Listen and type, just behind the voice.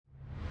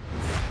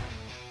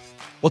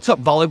What's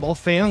up, volleyball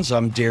fans?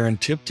 I'm Darren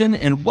Tipton,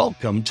 and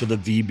welcome to the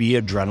VB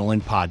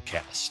Adrenaline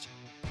Podcast.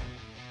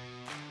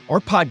 Our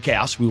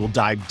podcast, we will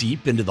dive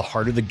deep into the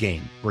heart of the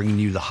game, bringing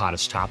you the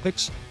hottest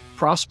topics,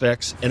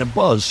 prospects, and a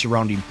buzz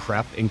surrounding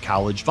prep and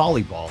college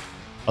volleyball,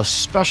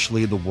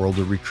 especially the world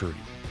of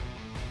recruiting.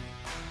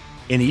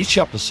 In each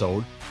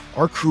episode,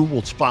 our crew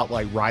will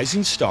spotlight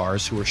rising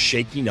stars who are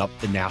shaking up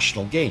the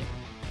national game.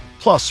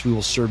 Plus, we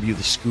will serve you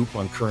the scoop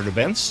on current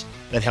events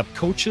that have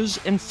coaches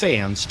and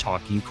fans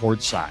talking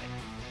courtside.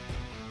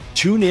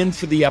 Tune in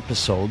for the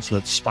episodes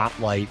that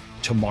spotlight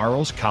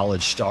tomorrow's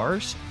college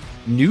stars,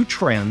 new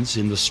trends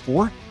in the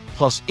sport,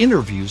 plus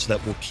interviews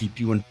that will keep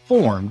you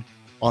informed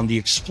on the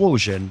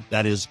explosion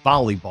that is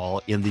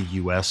volleyball in the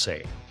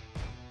USA.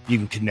 You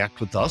can connect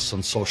with us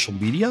on social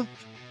media,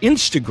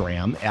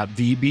 Instagram at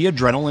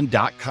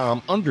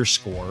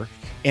vbadrenaline.com_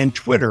 and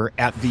Twitter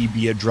at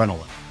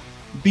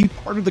vbadrenaline. Be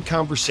part of the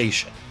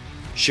conversation.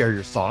 Share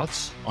your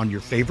thoughts on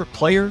your favorite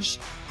players,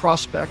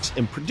 prospects,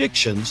 and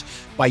predictions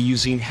by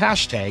using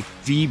hashtag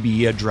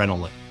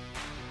VBAdrenaline.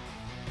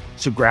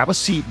 So grab a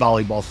seat,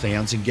 volleyball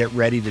fans, and get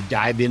ready to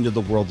dive into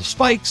the world of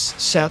spikes,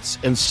 sets,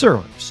 and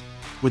serves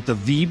with the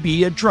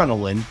VB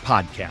Adrenaline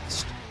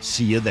Podcast.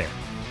 See you there.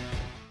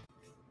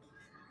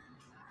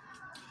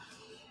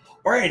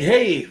 All right,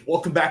 hey,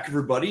 welcome back,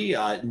 everybody.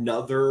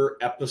 Another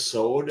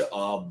episode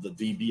of the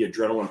VB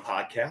Adrenaline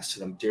Podcast,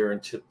 and I'm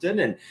Darren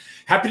Tipton, and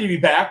happy to be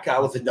back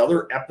with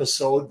another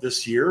episode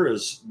this year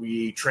as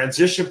we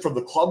transition from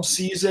the club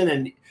season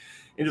and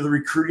into the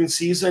recruiting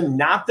season.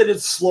 Not that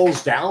it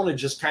slows down, it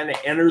just kind of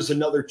enters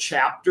another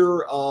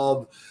chapter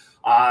of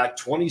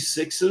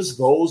 26s,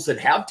 those that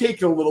have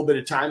taken a little bit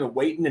of time and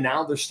waiting, and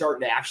now they're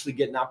starting to actually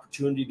get an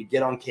opportunity to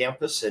get on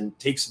campus and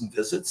take some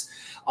visits.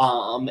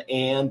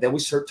 And then we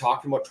start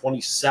talking about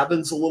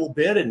 27s a little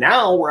bit, and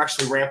now we're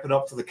actually ramping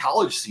up for the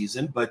college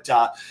season. But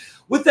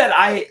with that,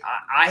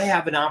 I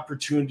have an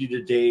opportunity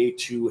today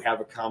to have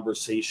a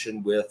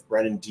conversation with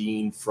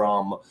Brennan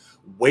from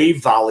Wave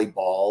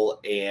Volleyball,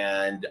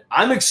 and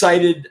I'm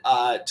excited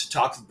to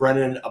talk with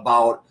Brennan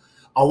about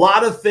a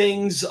lot of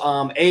things.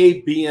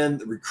 Being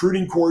the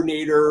recruiting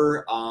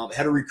coordinator,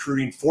 head of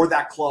recruiting for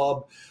that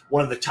club,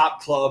 one of the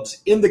top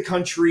clubs in the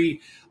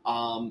country.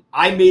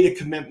 I made a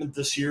commitment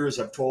this year, as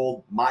I've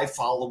told my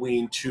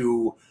following,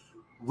 to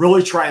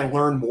really try and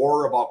learn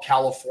more about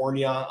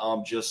California,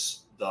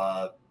 just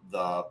the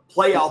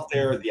play out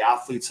there, the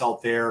athletes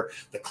out there,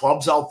 the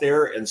clubs out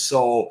there. And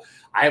so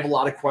I have a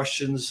lot of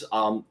questions,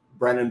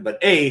 Brennan,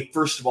 but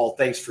first of all,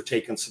 thanks for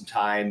taking some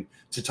time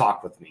to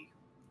talk with me.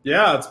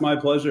 Yeah, it's my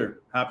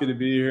pleasure. Happy to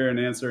be here and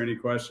answer any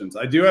questions.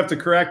 I do have to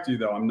correct you,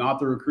 though. I'm not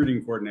the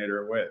recruiting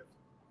coordinator at Wave.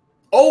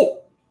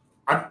 Oh,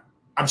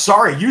 I'm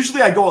sorry.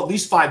 Usually I go at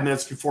least 5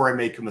 minutes before I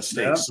make a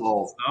mistake. Yeah,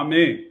 so it's not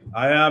me.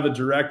 I have a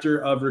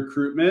director of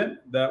recruitment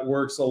that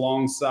works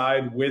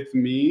alongside with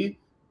me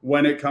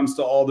when it comes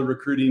to all the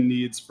recruiting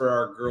needs for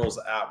our girls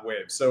at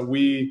Wave. So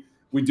we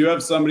do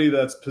have somebody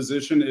that's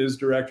position is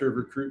director of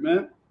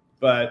recruitment,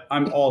 but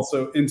I'm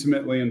also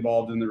intimately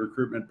involved in the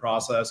recruitment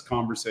process,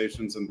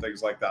 conversations, and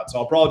things like that. So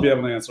I'll probably be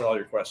able to answer all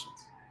your questions.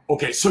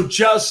 Okay, so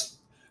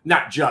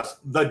not just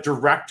the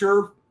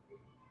director,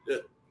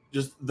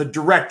 just the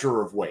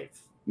director of Wave.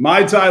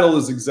 My title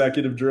is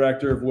executive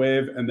director of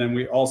Wave, and then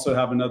we also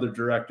have another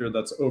director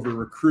that's over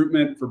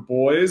recruitment for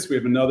boys. We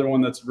have another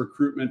one that's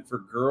recruitment for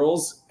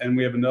girls, and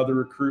we have another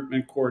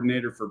recruitment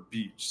coordinator for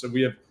beach. So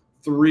we have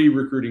 3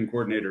 recruiting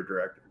coordinator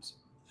directors.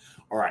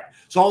 All right,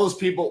 so all those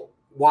people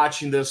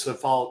watching this that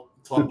followed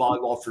club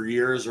volleyball for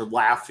years are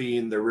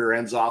laughing their rear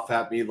ends off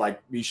at me,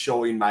 like me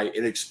showing my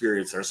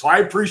inexperience there. So I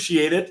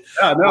appreciate it.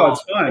 Yeah, no,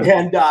 it's fine.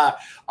 And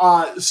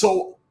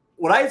so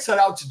what I had set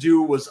out to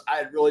do was I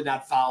had really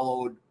not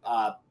followed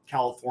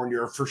California,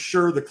 or for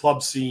sure the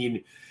club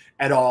scene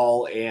at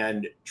all,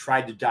 and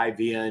tried to dive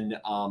in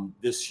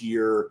this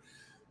year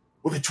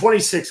with the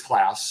 26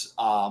 class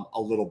a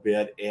little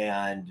bit,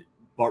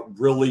 but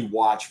really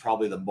watch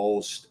probably the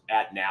most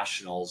at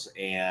nationals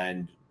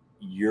and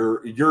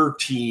your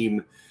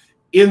team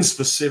in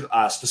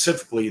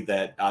specifically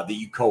that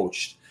you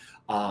coached.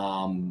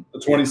 The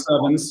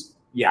 27s.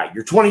 Yeah,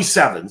 your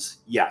 27s.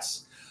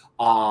 Yes.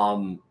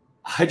 I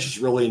just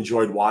really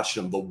enjoyed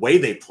watching them, the way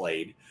they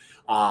played.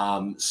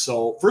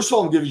 So first of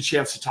all, I'll give you a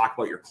chance to talk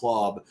about your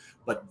club,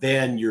 but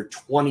then your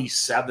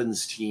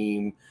 27s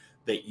team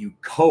that you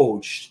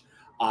coached.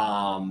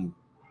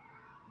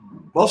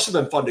 Most of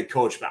them fun to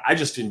coach, but I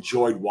just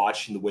enjoyed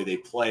watching the way they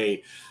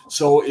play.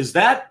 So is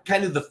that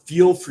kind of the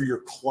feel for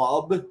your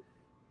club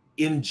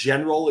in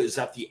general? Is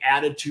that the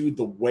attitude,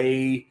 the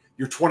way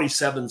your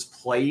 27s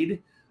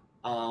played?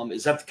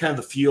 Is that kind of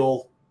the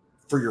feel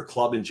for your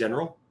club in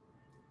general?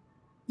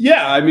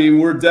 Yeah, I mean,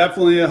 we're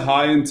definitely a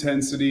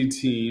high-intensity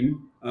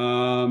team.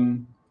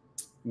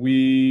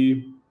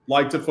 We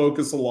like to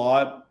focus a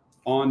lot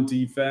on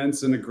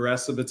defense and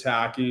aggressive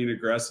attacking,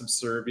 aggressive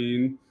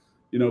serving,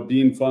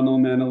 being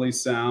fundamentally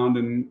sound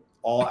in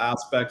all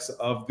aspects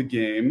of the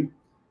game.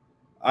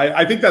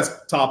 I think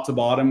that's top to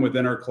bottom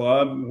within our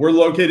club. We're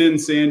located in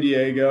San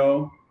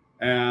Diego,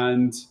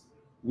 and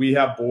we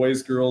have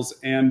boys, girls,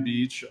 and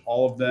beach,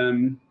 all of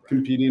them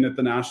competing at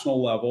the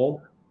national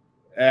level.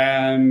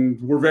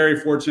 And we're very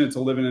fortunate to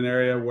live in an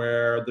area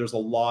where there's a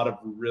lot of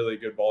really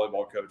good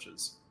volleyball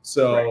coaches.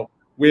 So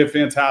we have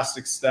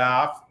fantastic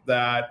staff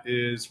that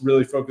is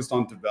really focused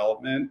on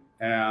development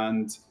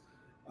and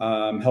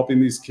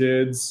helping these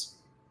kids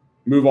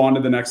move on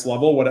to the next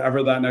level,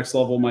 whatever that next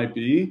level might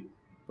be.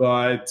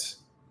 But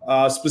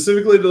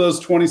specifically to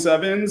those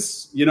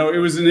 27s, you know, it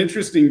was an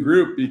interesting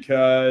group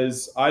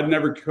because I'd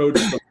never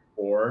coached them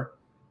before.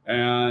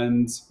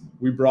 And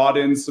we brought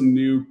in some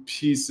new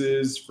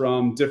pieces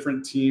from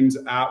different teams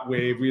at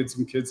Wave. We had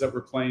some kids that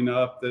were playing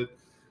up that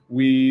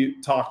we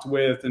talked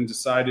with and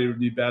decided it would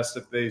be best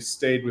if they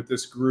stayed with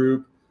this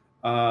group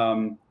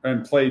and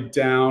played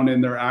down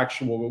in their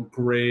actual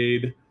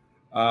grade.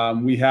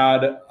 We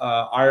had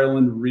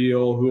Ireland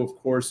Real, who of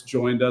course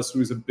joined us,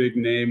 who's a big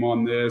name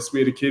on this. We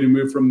had a kid who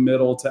moved from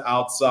middle to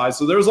outside.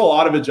 So there was a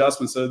lot of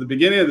adjustments. So at the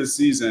beginning of the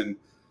season,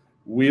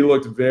 we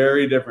looked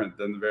very different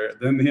than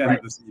the end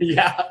of the season.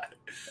 Yeah.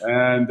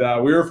 And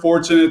we were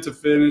fortunate to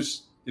finish,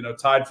 you know,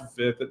 tied for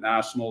 5th at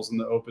nationals in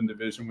the open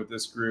division with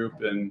this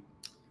group. And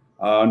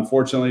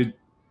unfortunately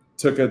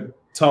took a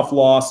tough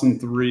loss in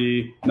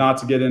 3, not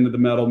to get into the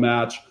medal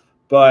match.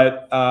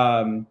 But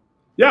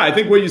yeah, I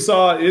think what you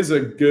saw is a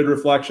good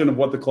reflection of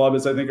what the club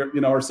is. I think,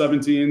 you know, our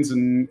 17s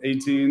and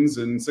 18s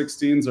and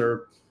 16s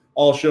are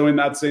all showing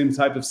that same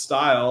type of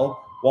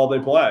style while they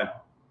play.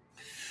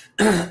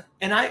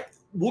 And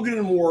we'll get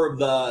into more of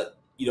the,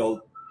 you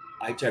know,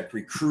 high-tech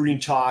recruiting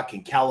talk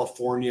in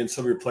California and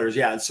some of your players.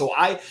 Yeah. And so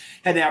I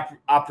had an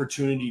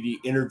opportunity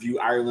to interview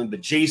Ireland, but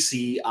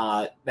JC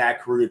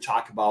back here to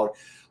talk about,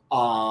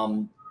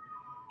 and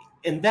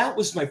that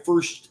was my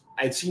first,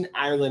 I'd seen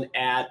Ireland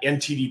at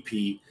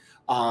NTDP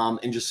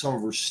and just some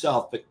of her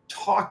stuff, but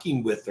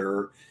talking with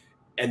her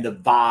and the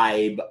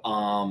vibe,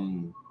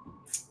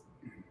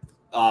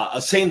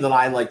 a saying that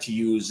I like to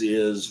use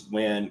is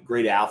when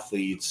great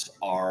athletes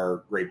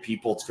are great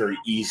people, it's very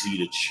easy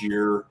to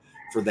cheer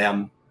for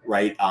them,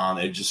 right?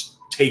 It just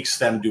takes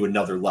them to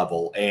another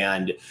level.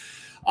 And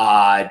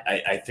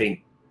I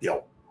think, you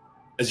know,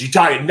 as you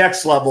talk at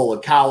next level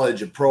of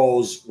college and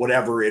pros,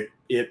 whatever, it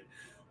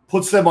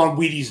puts them on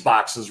Wheaties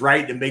boxes,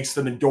 right? It makes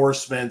them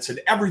endorsements and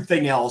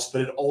everything else,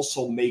 but it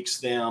also makes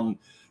them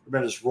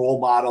tremendous role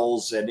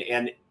models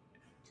and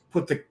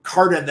put the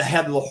cart at the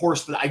head of the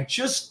horse. But I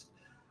just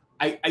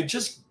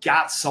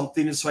got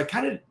something. And so I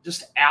kind of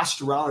just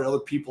asked around at other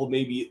people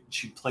maybe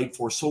she played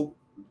for. So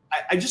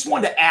I just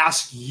wanted to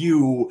ask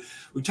you,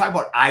 we talk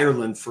about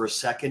Ireland for a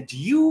second. Do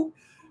you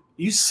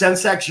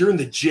sense that? 'Cause you're in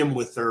the gym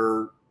with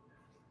her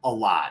a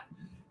lot.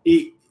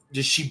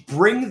 Does she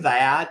bring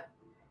that,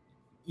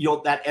 you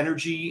know, that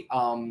energy,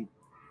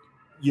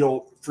 you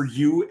know, for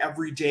you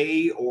every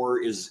day? Or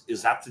is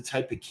that the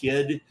type of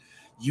kid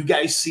you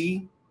guys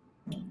see?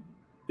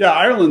 Yeah,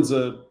 Ireland's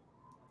a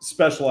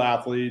special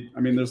athlete. I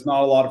mean, there's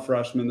not a lot of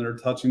freshmen that are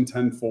touching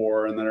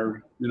 10'4" and that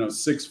are, you know,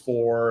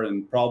 6'4"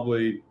 and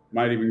probably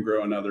might even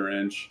grow another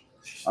inch.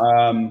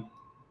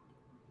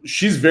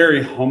 She's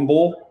very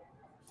humble.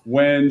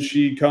 When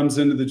she comes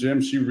into the gym,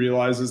 she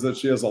realizes that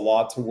she has a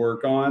lot to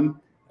work on.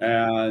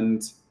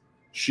 And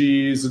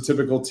she's a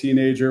typical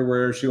teenager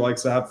where she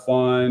likes to have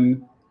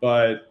fun,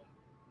 but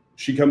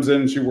she comes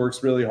in and she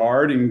works really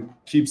hard and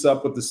keeps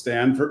up with the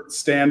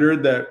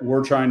standard that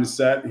we're trying to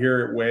set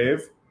here at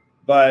Wave.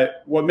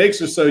 But what makes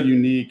her so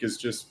unique is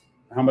just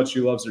how much she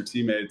loves her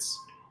teammates.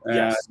 And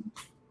yes.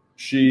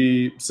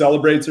 She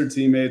celebrates her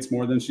teammates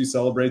more than she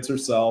celebrates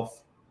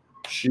herself.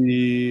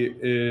 She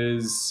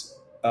is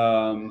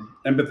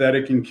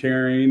empathetic and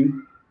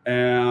caring,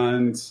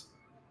 and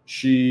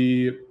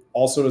she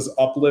also is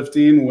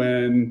uplifting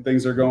when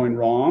things are going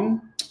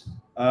wrong.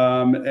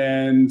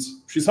 And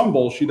she's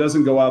humble. She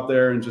doesn't go out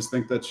there and just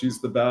think that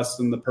she's the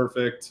best and the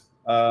perfect.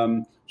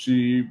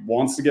 She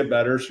wants to get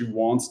better. She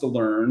wants to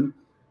learn.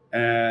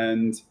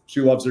 And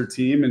she loves her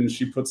team, and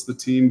she puts the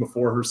team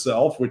before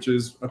herself, which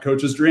is a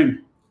coach's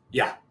dream.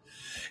 Yeah.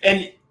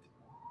 And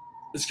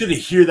it's good to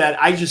hear that.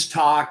 I just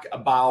talk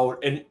about,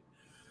 and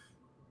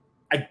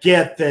I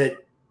get that,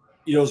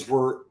 you know, as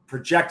we're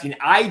projecting,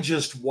 I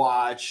just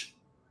watch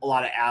a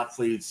lot of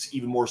athletes,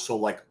 even more so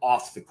like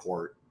off the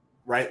court,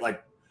 right?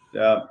 Like,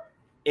 yeah.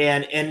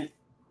 And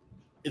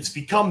it's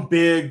become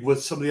big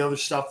with some of the other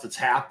stuff that's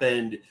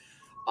happened.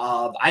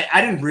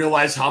 I didn't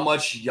realize how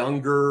much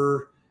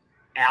younger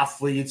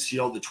athletes, you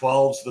know, the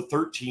 12s, the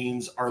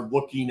 13s are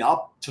looking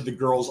up to the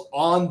girls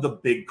on the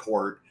big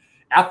court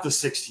at the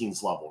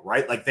 16s level,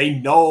 right? Like they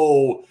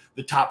know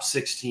the top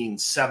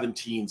 16s,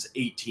 17s,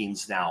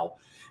 18s now.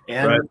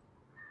 And right.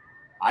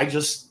 I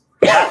just,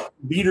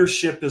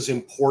 leadership is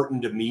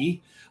important to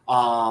me.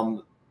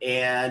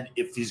 And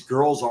if these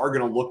girls are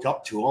going to look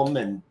up to them,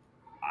 and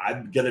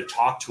I'm going to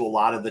talk to a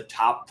lot of the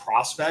top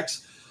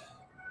prospects,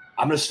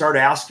 I'm going to start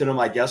asking them,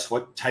 I guess,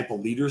 what type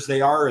of leaders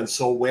they are. And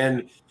so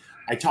when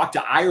I talked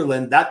to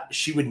Ireland, that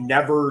she would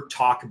never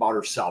talk about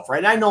herself, right?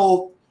 And I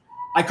know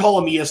I call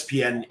them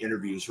ESPN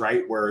interviews,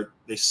 right? Where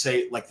they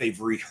say like they've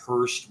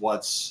rehearsed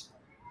what's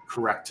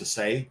correct to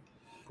say.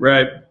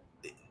 Right.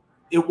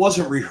 It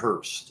wasn't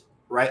rehearsed,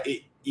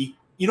 right?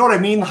 You know what I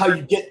mean? How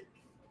you get,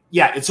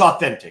 yeah, it's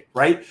authentic,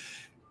 right?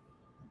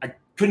 I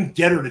couldn't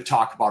get her to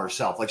talk about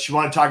herself. Like, she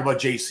wanted to talk about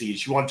JC.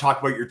 She wanted to talk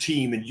about your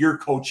team and your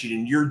coaching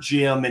and your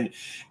gym. And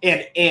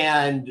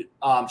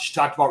she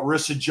talked about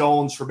Rissa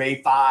Jones from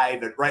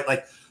A5 and right,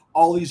 like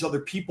all these other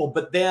people.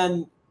 But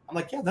then I'm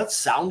like, yeah, that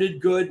sounded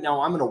good.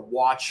 Now I'm going to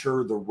watch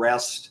her the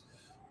rest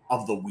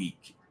of the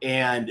week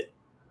and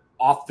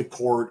off the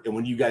court. And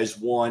when you guys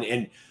won,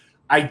 and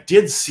I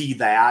did see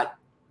that,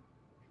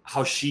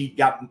 how she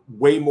got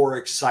way more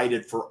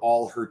excited for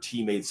all her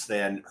teammates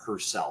than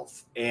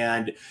herself.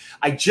 And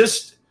I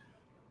just,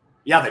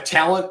 yeah, the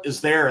talent is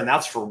there, and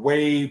that's for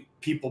way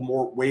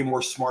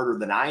more smarter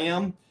than I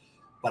am.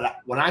 But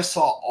when I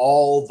saw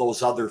all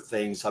those other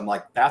things, I'm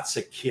like, that's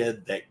a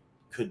kid that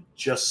could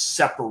just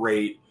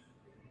separate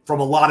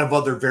from a lot of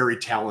other very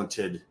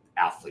talented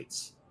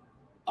athletes.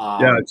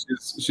 Yeah,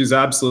 she's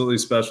absolutely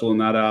special in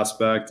that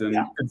aspect. And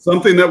it's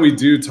something that we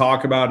do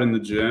talk about in the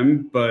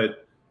gym,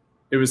 but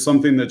it was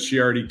something that she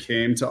already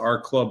came to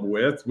our club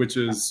with, which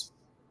is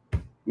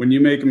when you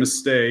make a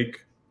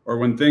mistake or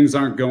when things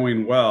aren't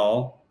going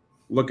well,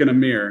 look in a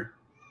mirror.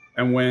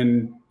 And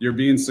when you're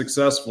being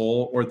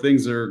successful or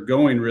things are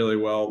going really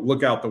well,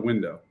 look out the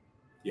window.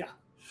 Yeah.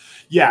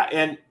 Yeah.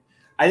 And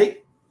I think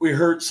we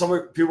heard some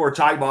people were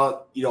talking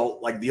about, you know,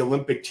 like the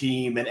Olympic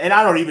team. And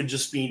I don't even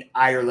just mean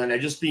Ireland. I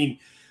just mean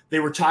they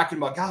were talking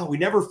about, God, we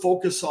never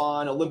focus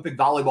on Olympic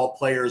volleyball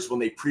players when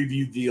they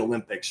previewed the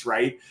Olympics,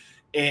 right?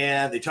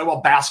 And they talk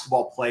about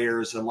basketball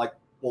players, and like,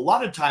 well, a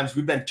lot of times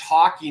we've been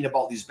talking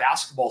about these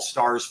basketball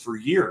stars for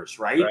years,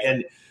 right?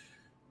 And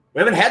we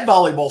haven't had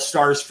volleyball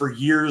stars for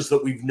years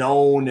that we've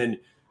known.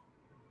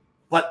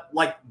 But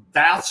like,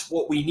 that's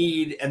what we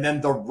need. And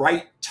then the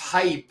right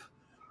type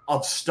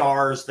of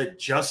stars that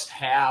just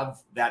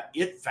have that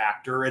it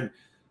factor. And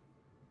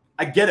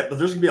I get it, but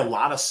there's gonna be a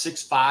lot of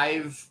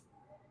 6'5"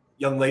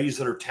 young ladies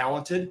that are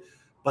talented,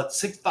 but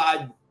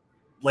 6'5"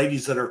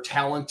 ladies that are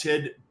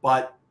talented,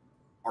 but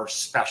are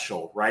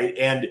special, right?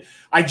 And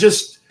I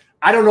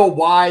don't know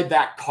why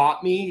that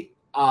caught me,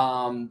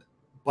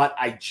 but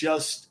I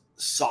just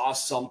saw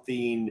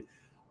something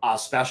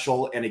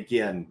special. And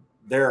again,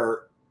 there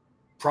are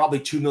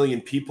probably 2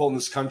 million people in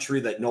this country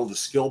that know the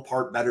skill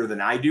part better than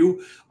I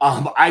do.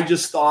 I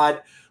just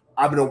thought,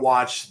 I'm going to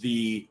watch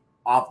the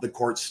off the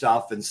court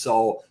stuff. And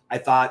so I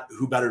thought,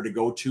 who better to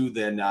go to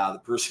than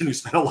the person who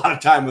spent a lot of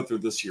time with her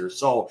this year.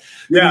 So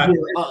yeah,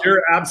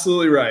 you're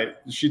absolutely right.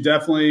 She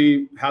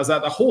definitely has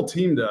that. The whole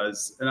team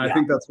does. And I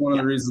think that's one of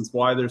the reasons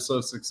why they're so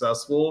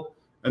successful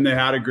and they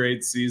had a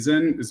great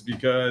season, is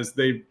because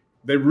they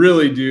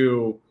really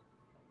do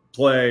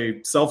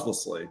play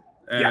selflessly.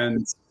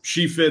 And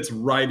she fits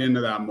right into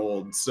that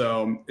mold.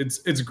 So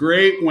it's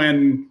great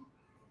when,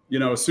 you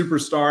know, a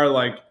superstar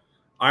like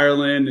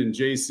Ireland and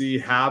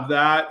JC have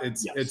that.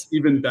 It's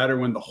even better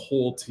when the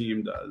whole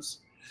team does.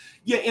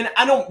 Yeah, and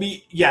I don't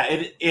mean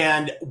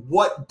and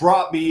what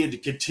brought me to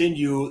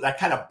continue, that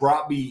kind of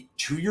brought me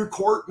to your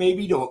court,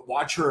 maybe to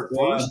watch her at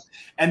first,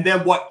 and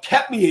then what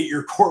kept me at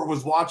your court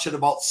was watching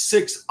about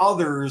 6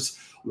 others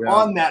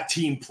on that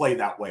team play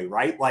that way,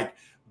 right? Like,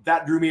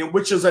 that drew me in,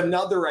 which is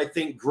another, I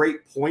think,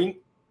 great point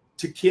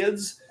to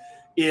kids,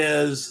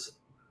 is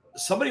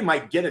somebody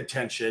might get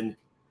attention,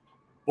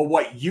 but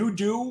what you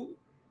do,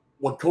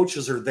 what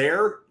coaches are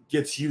there,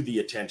 gets you the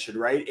attention,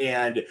 right?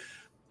 And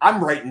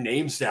I'm writing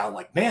names down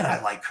like, man,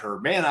 I like her.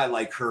 Man, I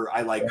like her.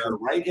 I like her,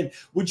 right? And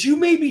would you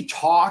maybe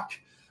talk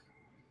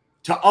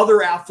to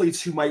other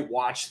athletes who might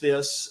watch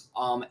this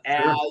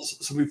as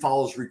somebody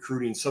follows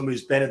recruiting, somebody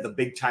who's been at the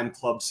big time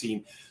club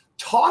scene,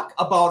 talk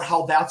about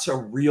how that's a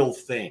real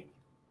thing?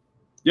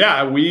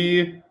 Yeah,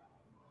 we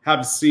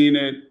have seen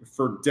it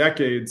for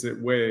decades at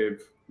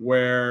Wave,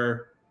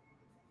 where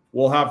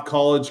we'll have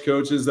college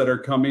coaches that are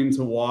coming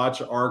to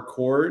watch our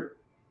court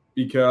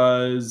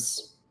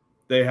because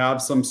they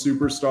have some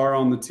superstar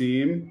on the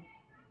team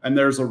and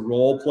there's a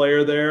role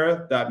player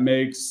there that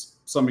makes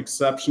some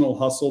exceptional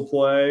hustle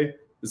play,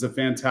 is a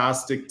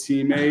fantastic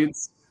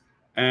teammate,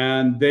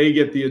 and they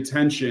get the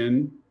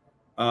attention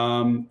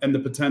and the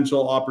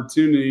potential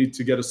opportunity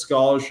to get a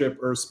scholarship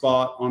or a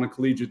spot on a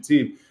collegiate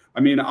team. I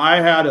mean, I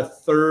had a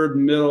third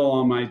middle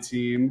on my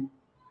team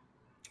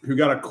who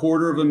got a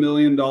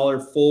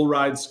 $250,000 full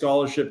ride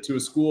scholarship to a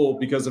school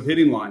because of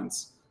hitting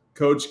lines.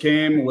 Coach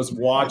came, was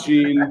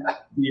watching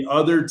the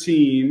other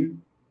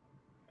team,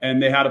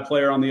 and they had a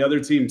player on the other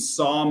team,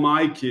 saw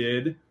my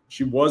kid.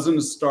 She wasn't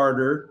a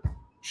starter.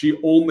 She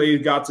only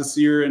got to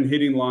see her in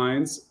hitting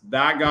lines.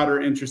 That got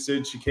her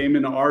interested. She came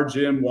into our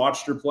gym,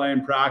 watched her play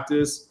in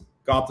practice,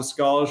 got the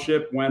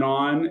scholarship, went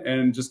on,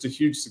 and just a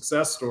huge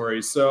success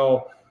story.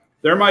 So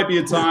there might be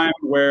a time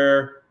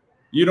where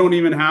you don't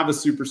even have a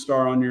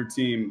superstar on your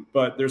team,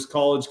 but there's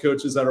college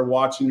coaches that are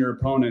watching your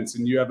opponents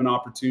and you have an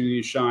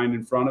opportunity to shine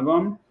in front of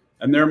them.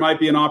 And there might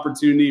be an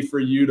opportunity for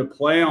you to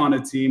play on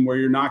a team where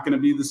you're not going to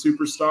be the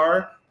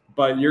superstar,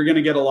 but you're going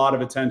to get a lot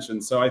of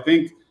attention. So I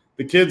think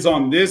the kids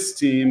on this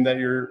team that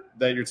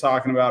you're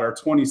talking about are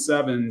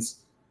 27s.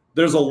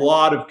 there's a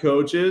lot of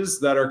coaches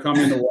that are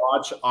coming to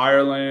watch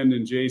Ireland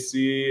and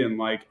JC and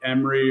like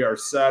Emery, our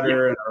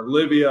setter, and our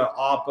Livia,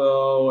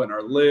 Oppo, and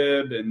our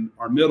Lib and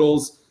our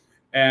middles.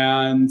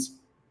 And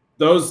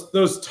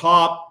those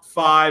top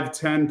 5,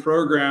 10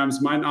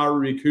 programs might not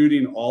be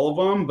recruiting all of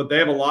them, but they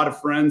have a lot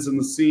of friends in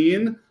the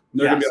scene.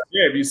 They're going to be like,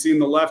 hey, have you seen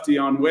the lefty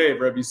on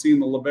Wave? Or have you seen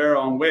the libero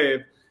on Wave?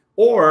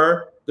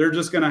 Or they're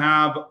just going to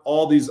have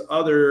all these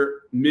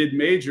other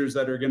mid-majors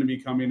that are going to be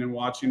coming and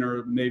watching,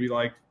 or maybe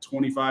like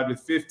 25 to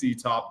 50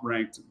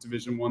 top-ranked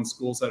Division I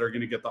schools that are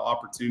going to get the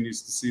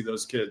opportunities to see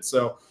those kids.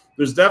 So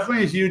there's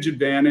definitely a huge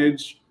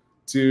advantage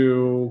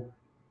to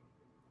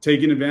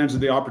taking advantage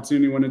of the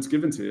opportunity when it's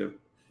given to you.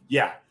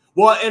 Yeah.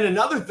 Well, and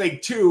another thing,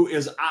 too,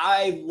 is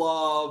I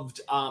loved,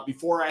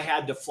 before I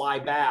had to fly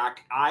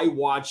back, I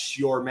watched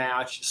your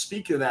match,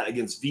 speaking of that,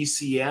 against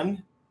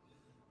VCN.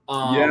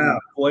 Yeah,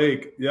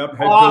 Blake. Yep.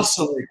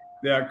 Awesome. Blake.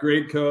 Yeah,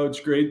 great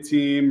coach, great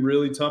team,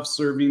 really tough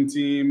serving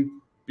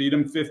team. Beat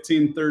him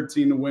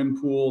 15-13 to win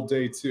pool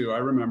day 2. I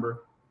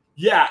remember.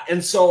 Yeah,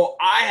 and so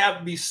I have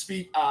to be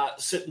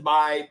sitting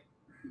by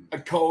a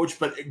coach,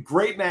 but a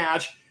great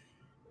match.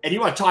 And you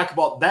want to talk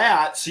about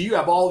that. So you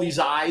have all these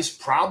eyes,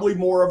 probably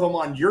more of them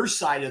on your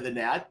side of the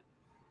net,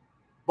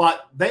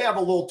 but they have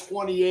a little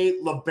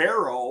 28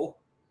 libero.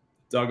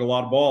 Dug a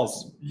lot of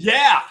balls.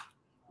 Yeah.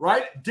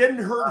 Right? Didn't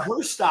hurt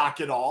her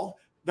stock at all.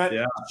 That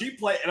she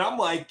played, and I'm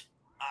like,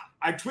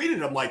 I tweeted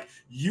him like,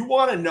 you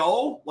want to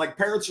know? Like,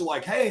 parents are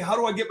like, hey, how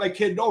do I get my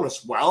kid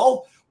noticed?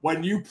 Well,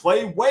 when you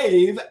play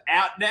Wave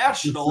at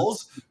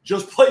nationals,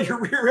 just play your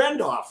rear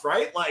end off,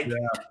 right? Like,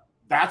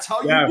 that's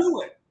how you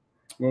do it.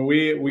 When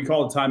we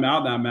called a timeout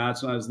in that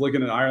match, and I was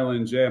looking at Ireland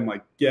and Jay, I'm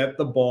like, get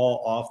the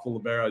ball off the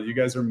libero. You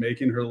guys are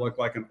making her look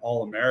like an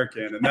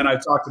All-American. And then I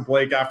talked to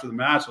Blake after the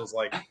match. I was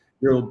like,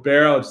 your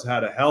libero just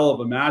had a hell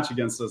of a match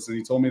against us, and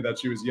he told me that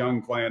she was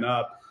young playing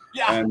up,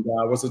 and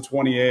was a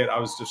 28. I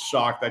was just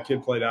shocked. That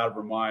kid played out of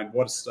her mind.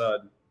 What a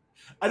stud!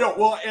 I don't.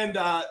 Well, and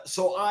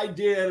so I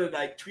did, and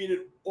I tweeted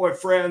my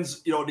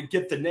friends, to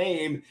get the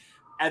name,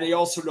 and he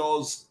also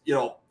knows,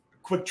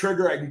 quick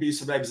trigger I can be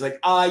sometimes. He's like,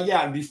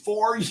 yeah. And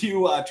before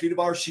you tweet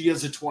about her, she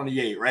is a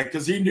 28, right?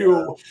 Because he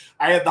knew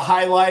I had the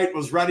highlight,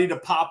 was ready to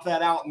pop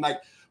that out, and like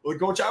the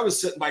coach I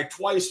was sitting by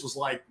twice was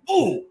like,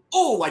 oh,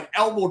 like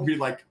elbowed me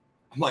like.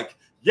 I'm like,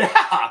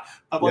 yeah.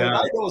 I'm like,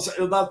 I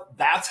know.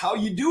 That's how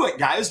you do it,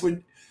 guys.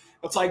 When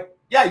it's like,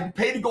 yeah, you can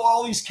pay to go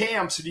all these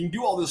camps and you can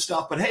do all this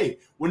stuff, but hey,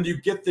 when you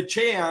get the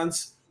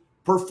chance,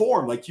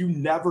 perform. Like, you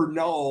never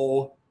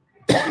know,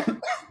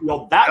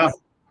 that.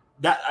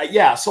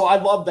 So I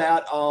love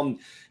that.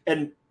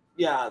 And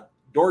yeah,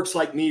 dorks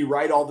like me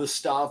write all this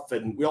stuff,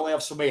 and we only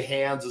have so many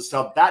hands and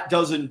stuff. That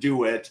doesn't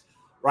do it,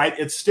 right?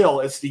 It's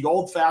the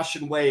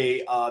old-fashioned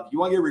way of, you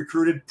want to get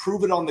recruited,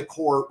 prove it on the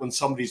court when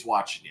somebody's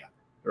watching you.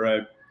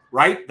 Right.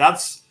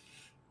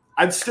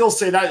 I'd still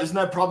say that. Isn't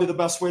that probably the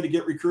best way to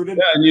get recruited?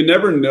 Yeah. And you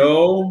never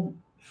know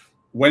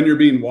when you're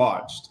being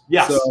watched.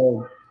 Yes.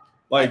 So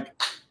like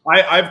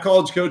I have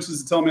college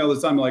coaches that tell me all the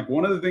time, like,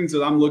 one of the things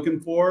that I'm looking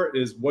for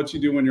is what you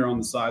do when you're on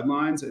the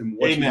sidelines and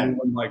what you do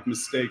when like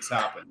mistakes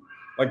happen.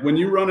 Like, when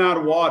you run out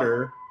of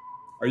water,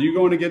 are you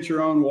going to get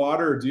your own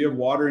water, or do you have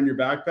water in your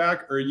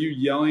backpack? Or are you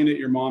yelling at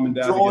your mom and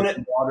dad to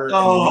get water?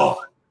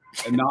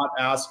 And not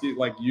asking,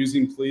 like,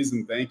 using please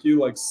and thank you,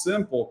 like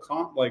simple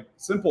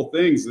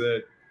things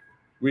that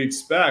we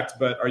expect.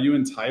 But are you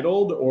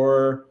entitled,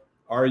 or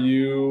are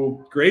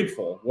you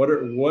grateful?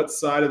 What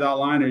side of that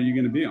line are you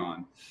going to be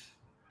on?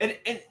 And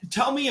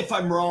tell me if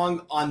I'm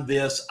wrong on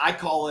this. I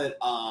call it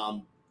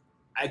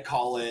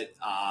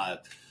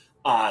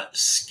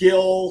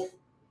skill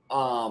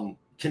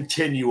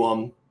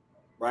continuum,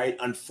 right?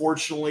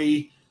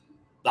 Unfortunately,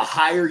 the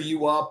higher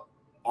you up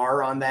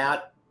are on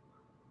that,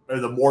 or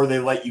the more they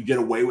let you get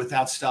away with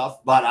that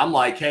stuff. But I'm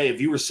like, hey,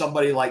 if you were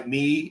somebody like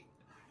me,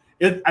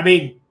 at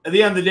the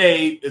end of the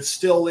day, it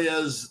still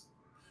is,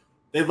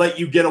 they let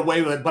you get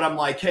away with it. But I'm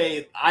like,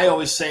 hey, I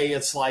always say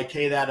it's like,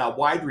 hey, that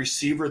wide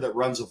receiver that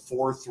runs a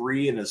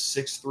 4.3 and is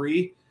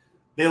 6'3",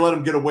 they let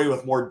them get away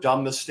with more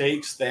dumb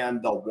mistakes than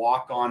the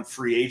walk-on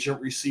free agent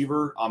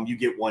receiver. You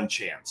get one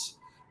chance,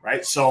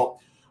 right? So,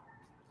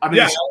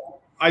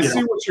 I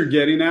see what you're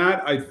getting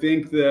at. I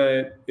think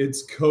that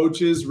it's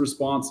coaches'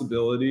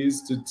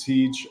 responsibilities to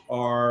teach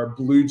our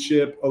blue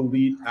chip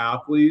elite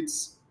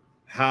athletes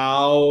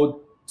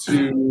how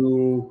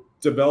to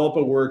develop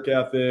a work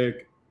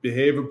ethic,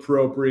 behave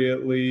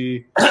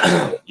appropriately,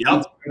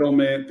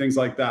 entitlement, things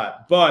like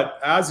that. But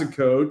as a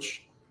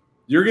coach,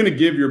 you're going to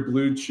give your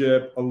blue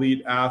chip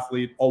elite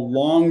athlete a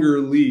longer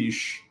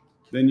leash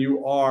than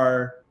you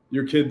are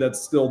your kid that's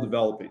still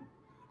developing.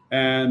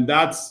 And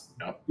that's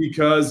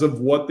because of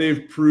what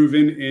they've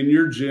proven in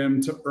your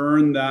gym to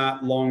earn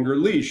that longer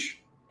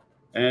leash.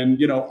 And,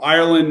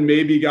 Ireland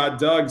maybe got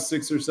dug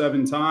 6 or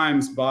 7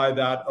 times by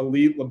that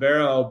elite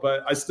libero,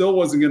 but I still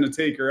wasn't going to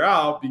take her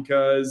out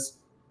because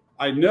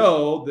I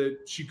know that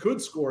she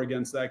could score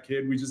against that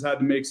kid. We just had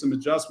to make some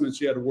adjustments.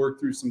 She had to work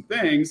through some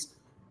things.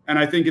 And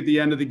I think at the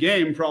end of the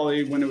game,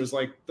 probably when it was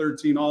like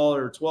 13 all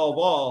or 12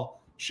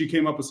 all, she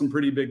came up with some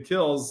pretty big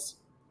kills.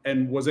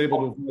 and was able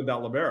to avoid that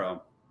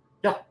libero.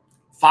 Yeah,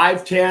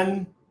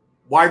 5'10"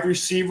 wide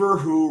receiver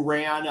who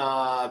ran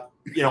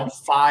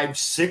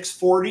 5'6"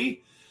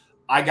 40.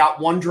 I got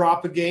one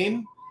drop a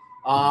game.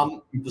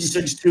 The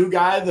 6'2"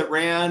 guy that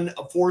ran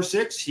a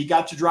 4'6", he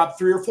got to drop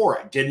 3 or 4.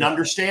 I didn't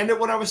understand it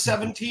when I was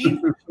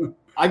 17.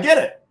 I get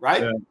it,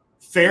 right? Yeah.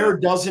 Fair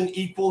doesn't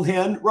equal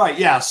hin. Right,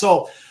 yeah.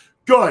 So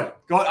good.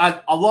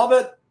 I love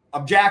it.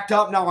 I'm jacked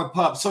up now. I'm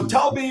pumped. So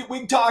tell me, we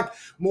can talk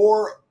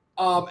more,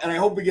 and I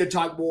hope we get to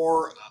talk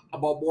more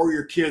about more of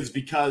your kids,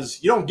 because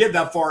you don't get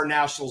that far in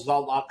nationals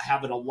without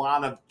having a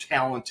lot of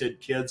talented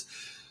kids.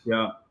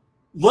 Yeah.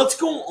 Let's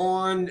go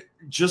on.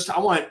 I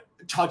want to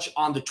touch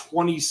on the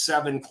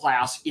 27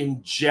 class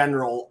in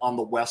general on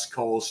the West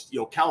Coast.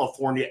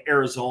 California,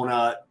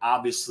 Arizona,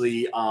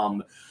 obviously.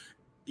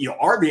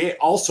 RBA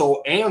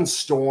also, and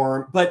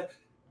Storm. But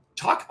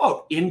talk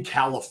about in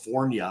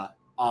California.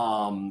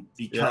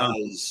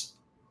 Because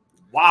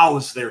wow,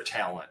 is their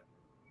talent.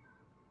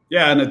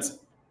 Yeah, and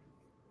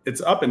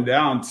it's up and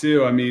down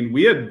too. I mean,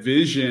 we had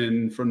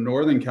Vision from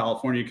Northern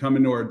California come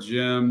into our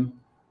gym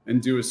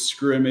and do a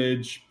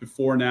scrimmage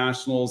before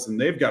nationals, and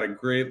they've got a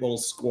great little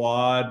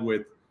squad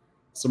with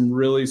some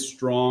really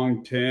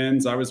strong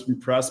pins. I was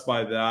impressed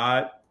by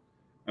that.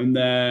 And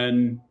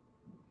then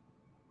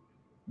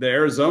the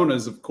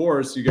Arizonas, of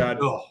course, you got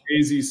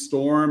Crazy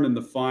Storm in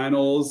the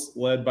finals,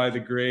 led by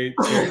the great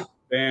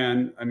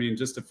Van. I mean,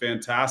 just a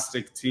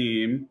fantastic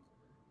team.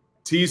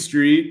 T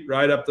Street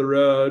right up the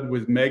road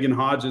with Megan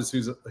Hodges,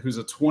 who's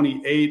a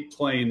 28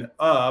 playing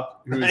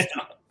up, who's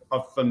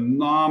a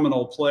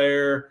phenomenal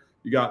player.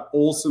 You got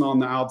Olsen on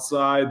the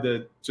outside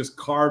that just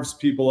carves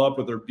people up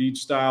with her beach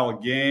style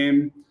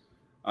game.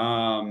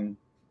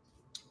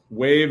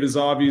 Wave is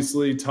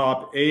obviously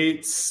top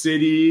 8.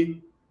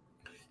 City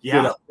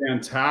did a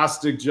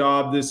fantastic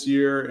job this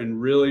year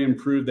and really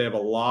improved. They have a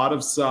lot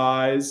of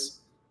size.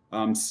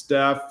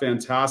 Steph,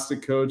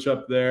 fantastic coach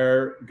up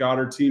there, got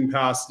her team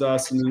past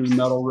us in the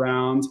medal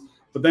round.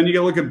 But then you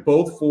can look at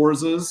both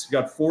Forzas. You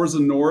got Forza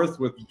North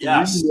with 3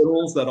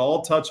 middles that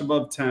all touch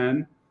above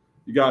 10.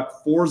 You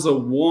got Forza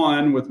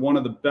 1 with one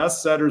of the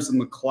best setters in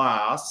the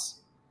class.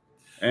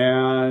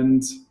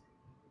 And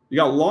you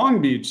got Long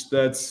Beach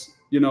that's,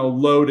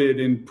 loaded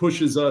and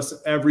pushes us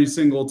every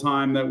single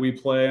time that we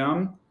play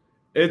them.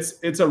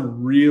 It's a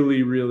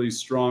really, really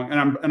strong,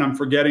 and I'm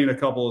forgetting a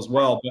couple as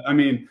well. But I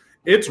mean,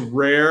 it's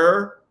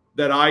rare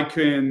that I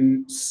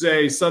can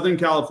say Southern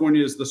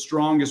California is the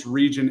strongest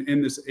region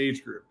in this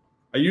age group.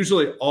 I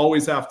usually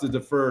always have to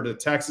defer to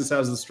Texas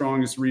has the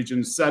strongest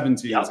region,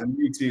 17s and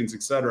 18s,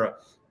 et cetera.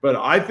 But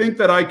I think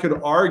that I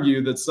could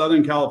argue that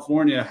Southern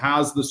California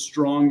has the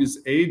strongest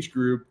age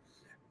group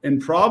in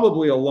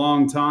probably a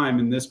long time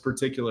in this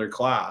particular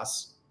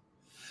class.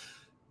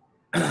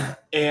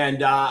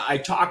 And I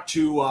talked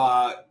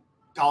to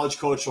college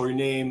coach who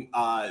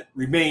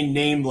remain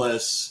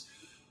nameless,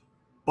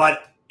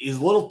 but he's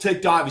a little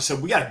ticked off. He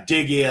said, we got to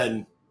dig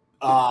in.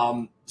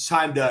 It's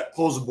time to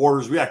close the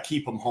borders. We got to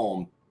keep them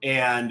home.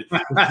 And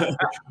a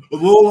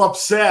little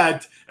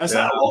upset. I said,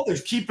 I don't know if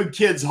they're keeping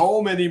kids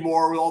home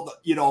anymore with all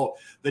the,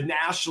 the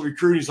national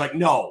recruiting. He's like,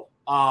 no.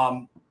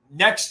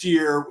 Next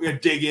year, we're going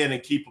to dig in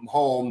and keep them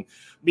home,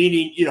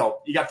 meaning, you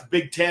got the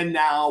Big Ten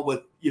now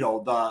with,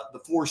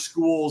 the 4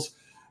 schools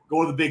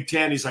go to the Big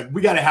Ten. He's like,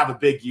 we got to have a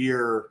big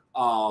year.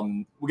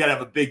 We got to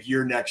have a big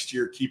year next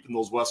year, keeping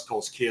those West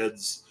Coast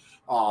kids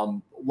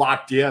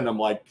locked in. I'm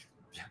like,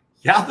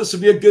 yeah, this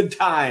would be a good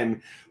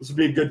time. This would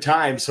be a good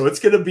time. So it's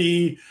going to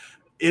be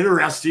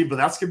interesting, but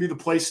that's going to be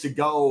the place to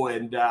go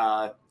and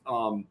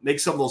make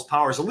some of those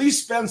powers, at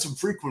least spend some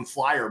frequent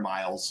flyer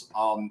miles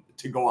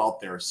to go out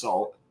there.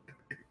 So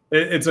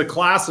it's a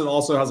class that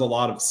also has a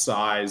lot of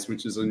size,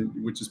 which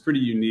is pretty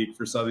unique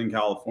for Southern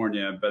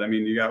California. But I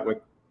mean, you got with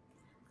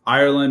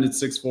Ireland at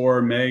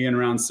 6'4", Megan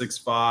around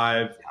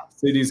 6'5".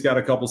 City's got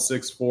a couple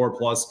 6'4"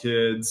 plus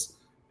kids.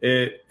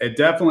 It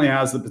definitely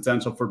has the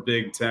potential for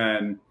Big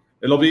Ten.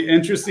 It'll be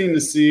interesting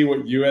to see what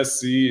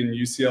USC and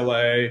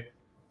UCLA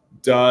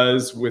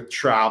does with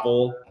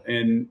travel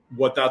and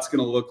what that's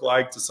going to look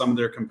like to some of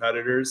their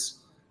competitors.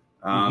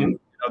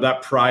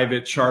 That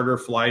private charter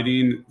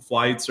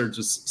flights are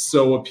just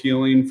so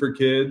appealing for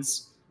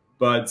kids,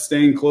 but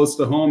staying close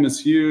to home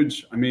is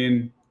huge. I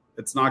mean,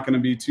 it's not going to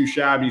be too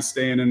shabby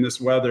staying in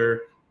this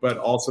weather, but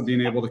also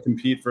being able to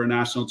compete for a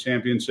national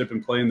championship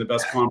and play in the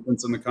best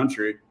conference in the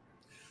country.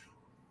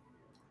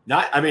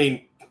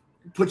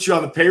 Put you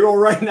on the payroll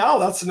right now.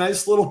 That's a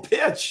nice little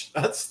pitch.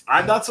 That's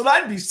what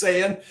I'd be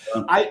saying.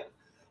 I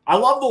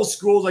love those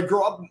schools. I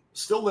grew up,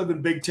 still live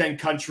in Big Ten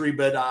country,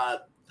 but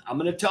I'm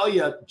going to tell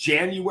you,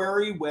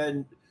 January,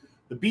 when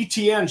the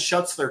BTN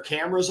shuts their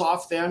cameras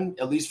off, then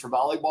at least for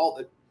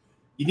volleyball,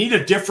 you need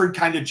a different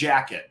kind of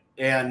jacket.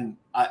 And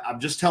I'm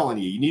just telling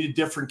you, you need a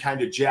different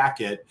kind of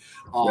jacket.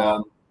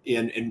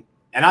 And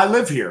I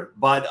live here,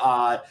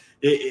 but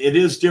it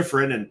is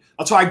different. And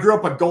that's why I grew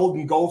up a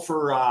Golden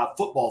Gopher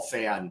football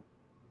fan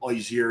all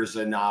these years.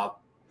 And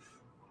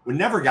we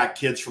never got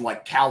kids from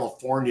like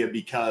California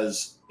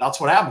because that's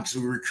what happened,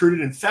 because we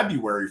recruited in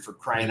February, for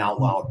crying out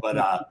loud.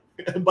 But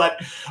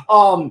But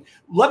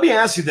let me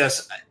ask you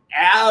this.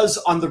 As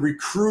on the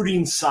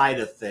recruiting side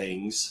of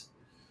things,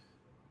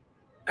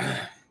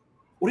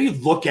 what do you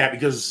look at?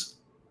 Because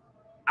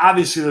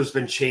obviously there's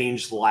been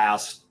change the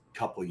last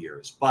couple of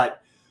years,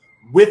 but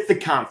with the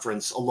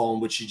conference alone,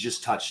 which you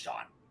just touched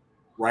on,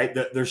 right?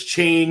 There's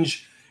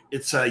change.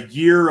 It's a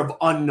year of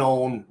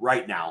unknown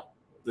right now.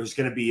 There's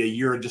going to be a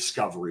year of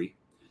discovery.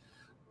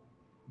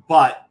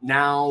 But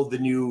now the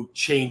new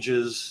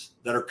changes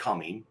that are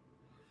coming,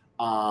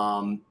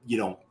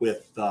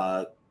 with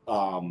the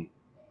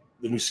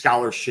new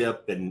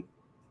scholarship and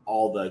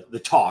all the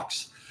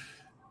talks.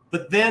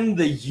 But then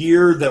the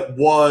year that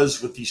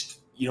was with these,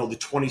 the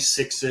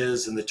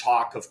 26s and the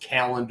talk of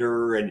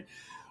calendar, and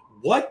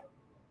what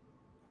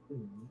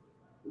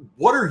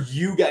are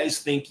you guys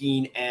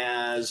thinking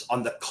as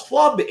on the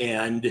club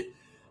end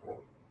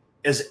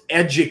as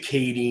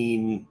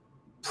educating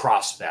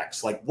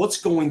prospects? Like,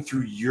 what's going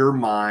through your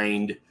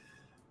mind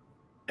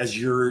as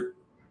you're,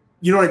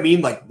 you know what I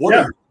mean? Like, what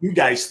are you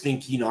guys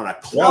thinking on a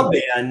club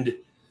end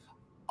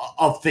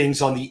of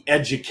things on the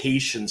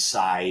education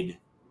side?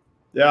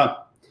 Yeah.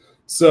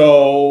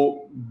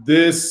 So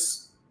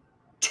this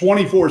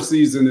 24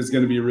 season is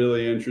going to be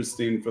really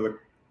interesting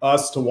for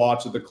us to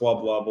watch at the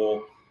club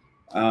level,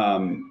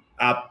 to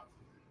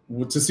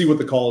see what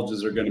the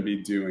colleges are going to be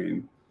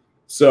doing.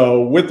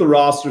 So with the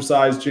roster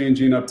size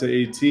changing up to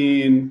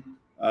 18,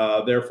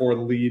 therefore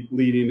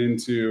leading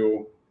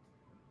into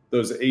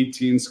those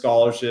 18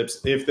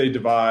 scholarships, if they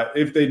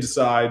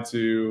decide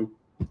to,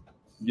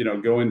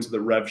 go into the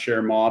rev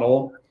share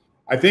model,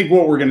 I think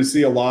what we're going to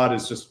see a lot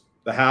is just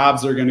the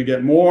haves are going to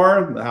get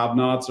more, the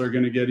have-nots are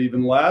going to get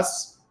even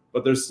less,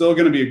 but there's still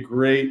going to be a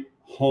great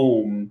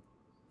home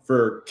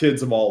for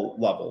kids of all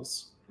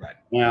levels. Right.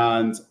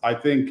 And I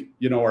think,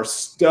 our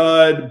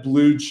stud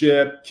blue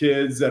chip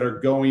kids that are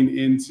going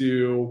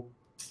into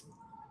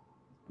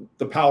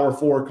the Power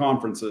Four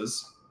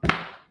conferences,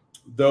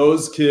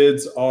 those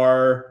kids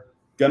are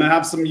going to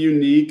have some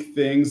unique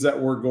things that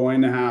we're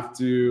going to have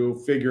to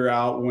figure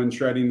out when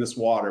treading this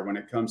water, when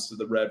it comes to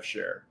the rev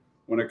share,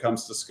 when it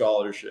comes to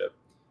scholarship.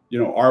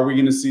 Are we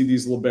going to see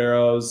these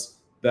liberos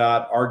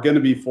that are going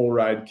to be full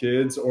ride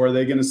kids, or are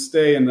they going to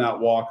stay in that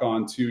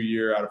walk-on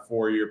 2-year out of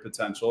 4-year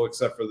potential,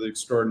 except for the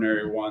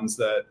extraordinary ones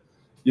that,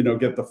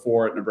 get the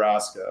 4 at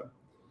Nebraska?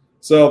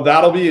 So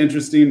that'll be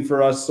interesting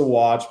for us to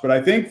watch. But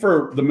I think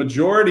for the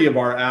majority of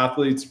our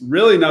athletes,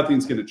 really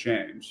nothing's going to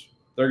change.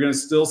 They're going to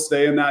still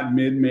stay in that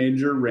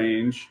mid-major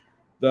range.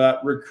 The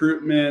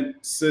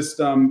recruitment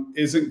system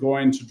isn't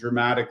going to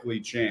dramatically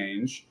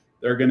change.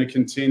 They're going to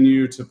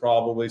continue to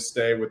probably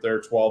stay with their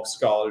 12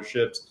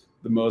 scholarships,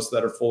 the most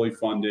that are fully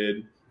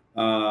funded.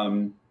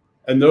 And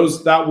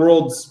that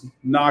world's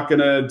not going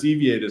to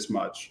deviate as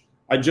much.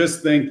 I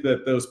just think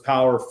that those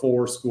Power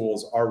Four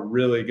schools are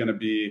really going to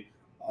be,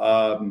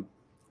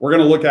 we're going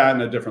to look at it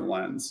in a different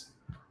lens.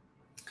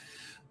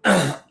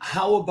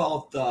 How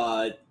about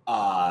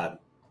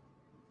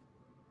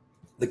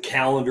the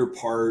calendar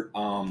part?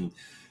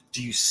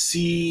 Do you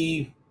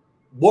see,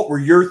 what were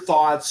your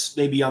thoughts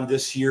maybe on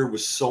this year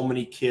with so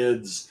many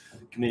kids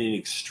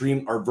committing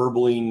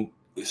verbaling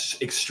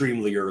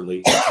extremely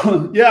early?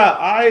 Yeah,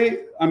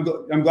 I'm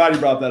glad you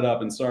brought that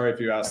up, and sorry if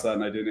you asked that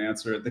and I didn't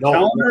answer it. The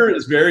calendar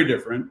is very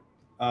different.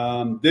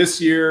 This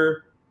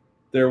year,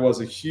 there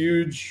was a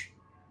huge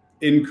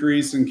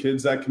increase in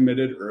kids that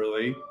committed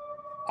early.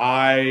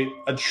 I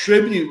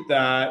attribute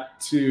that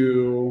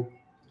to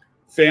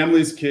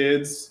families'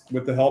 kids,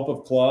 with the help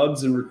of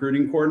clubs and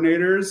recruiting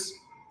coordinators,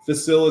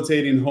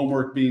 facilitating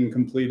homework being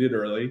completed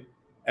early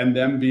and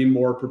them being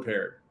more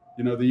prepared.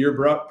 The year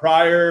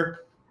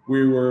prior,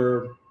 we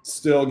were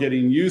still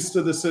getting used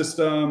to the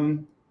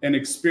system and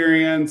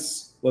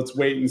experience. Let's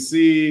wait and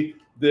see.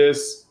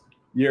 This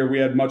year, we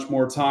had much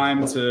more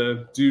time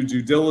to do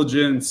due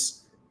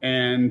diligence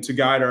and to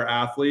guide our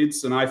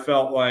athletes. And I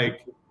felt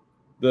like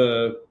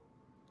the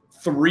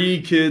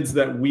 3 kids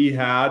that we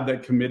had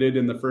that committed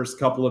in the first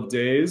couple of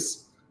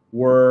days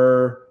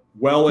were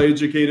well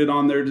educated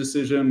on their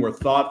decision, were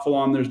thoughtful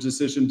on their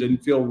decision, didn't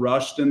feel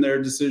rushed in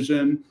their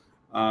decision.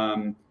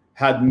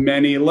 Had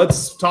many,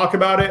 let's talk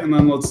about it and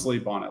then let's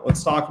sleep on it.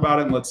 Let's talk about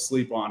it and let's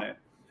sleep on it.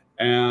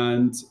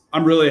 And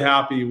I'm really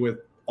happy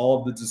with all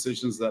of the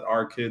decisions that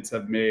our kids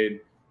have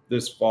made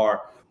thus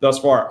far.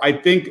 I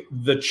think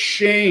the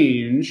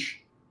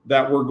change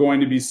that we're going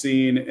to be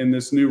seeing in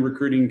this new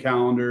recruiting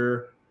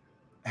calendar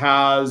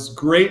has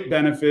great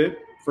benefit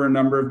for a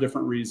number of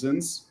different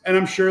reasons. And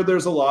I'm sure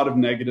there's a lot of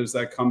negatives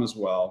that come as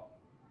well.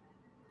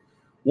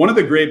 One of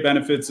the great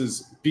benefits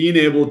is being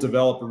able to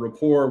develop a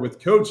rapport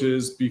with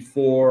coaches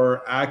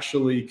before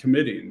actually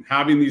committing,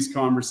 having these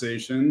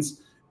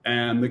conversations,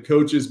 and the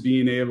coaches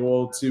being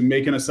able to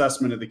make an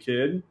assessment of the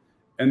kid,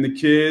 and the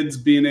kids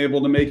being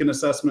able to make an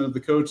assessment of the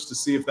coach to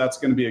see if that's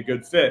going to be a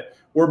good fit.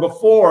 Where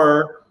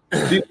before,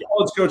 these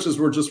college coaches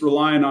were just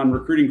relying on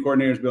recruiting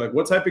coordinators to be like,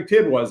 what type of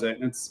kid was it?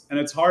 And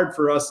it's hard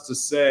for us to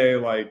say,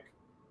 like,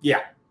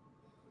 yeah.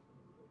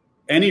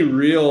 any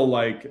real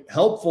like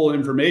helpful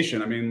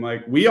information. I mean,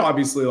 like we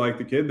obviously like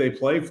the kid, they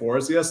play for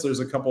us. Yes, there's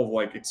a couple of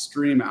like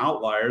extreme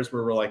outliers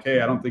where we're like,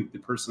 hey, I don't think the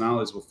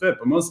personalities will fit.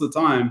 But most of the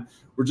time,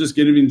 we're just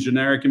giving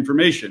generic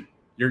information.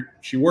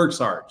 She works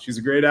hard. She's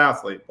a great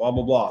athlete, blah,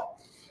 blah, blah.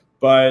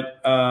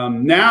 But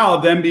now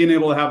them being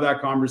able to have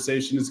that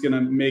conversation is going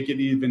to make it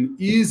even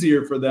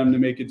easier for them to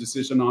make a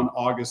decision on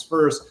August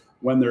 1st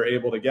when they're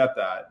able to get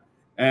that.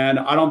 And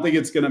I don't think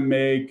it's going to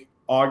make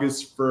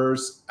August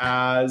 1st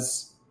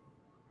as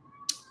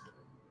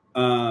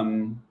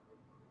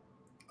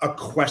a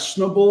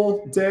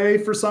questionable day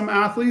for some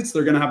athletes.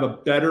 They're going to have a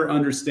better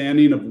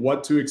understanding of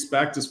what to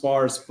expect as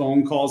far as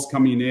phone calls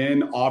coming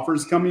in,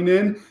 offers coming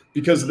in,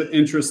 because of the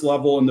interest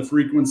level and the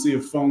frequency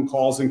of phone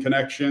calls and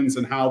connections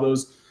and how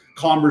those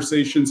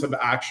conversations have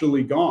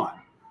actually gone.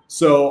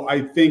 So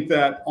I think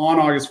that on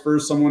August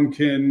 1st, someone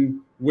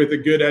can, with a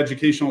good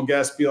educational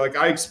guess, be like,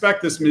 I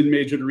expect this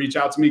mid-major to reach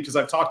out to me because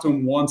I've talked to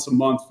him once a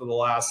month for the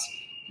last,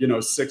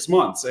 6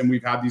 months. And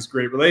we've had these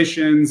great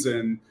relations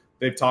and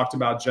they've talked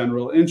about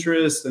general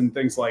interest and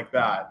things like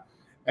that.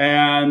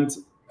 And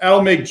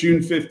that'll make June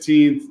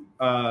 15th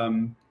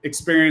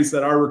experience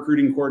that our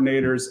recruiting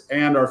coordinators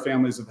and our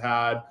families have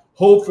had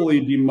hopefully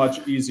be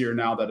much easier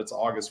now that it's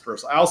August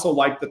 1st. I also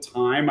like the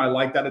time. I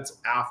like that it's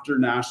after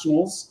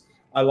nationals.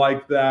 I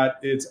like that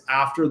it's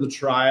after the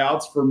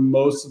tryouts for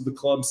most of the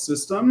club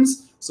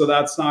systems. So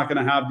that's not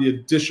going to have the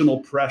additional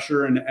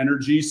pressure and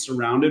energy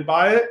surrounded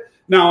by it.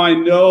 Now, I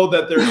know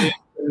that there is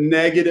a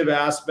negative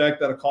aspect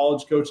that a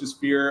college coach's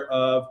fear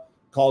of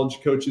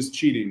college coaches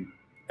cheating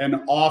and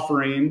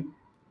offering,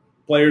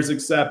 players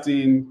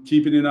accepting,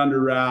 keeping it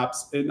under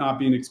wraps, it not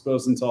being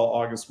exposed until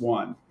August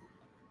 1.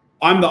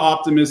 I'm the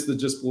optimist that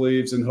just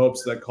believes and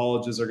hopes that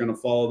colleges are going to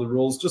follow the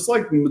rules, just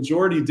like the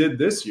majority did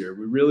this year.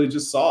 We really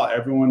just saw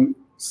everyone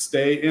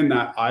stay in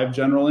that I have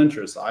general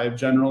interest. I have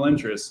general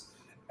interest.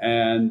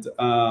 And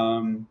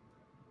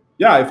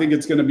yeah, I think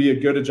it's going to be a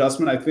good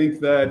adjustment. I think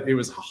that it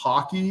was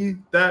hockey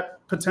that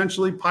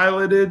potentially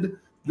piloted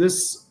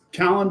this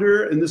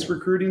calendar and this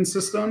recruiting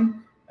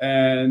system,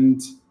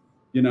 and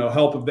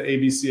help of the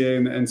ABCA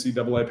and the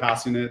NCAA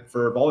passing it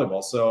for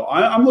volleyball. So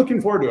I'm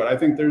looking forward to it. I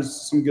think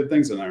there's some good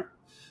things in there.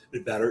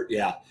 Better,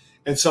 yeah.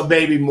 And so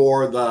maybe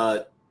more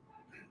the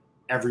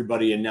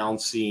everybody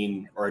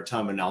announcing or a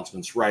ton of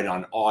announcements right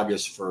on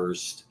August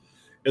 1st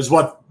is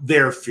what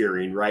they're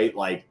fearing, right?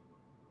 Like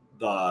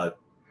the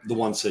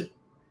ones that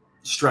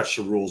stretch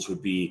the rules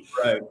would be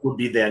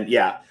then,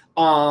 yeah.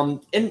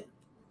 And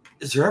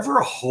is there ever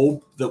a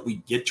hope that we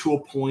get to a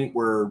point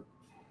where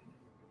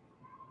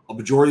a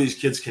majority of these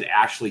kids can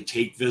actually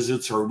take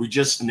visits, or are we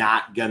just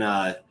not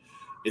gonna?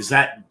 Is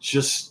that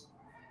just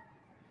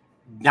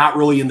not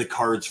really in the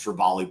cards for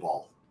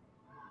volleyball?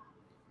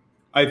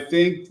 I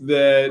think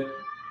that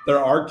there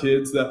are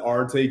kids that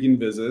are taking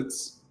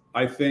visits.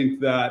 I think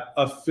that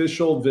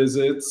official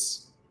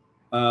visits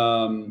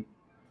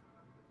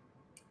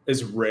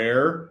is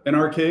rare in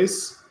our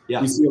case.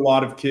 Yeah. We see a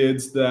lot of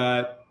kids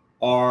that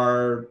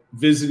are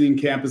visiting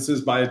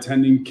campuses by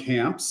attending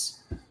camps.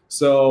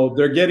 So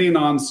they're getting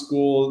on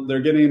school, they're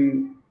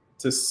getting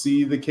to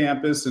see the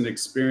campus and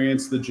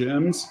experience the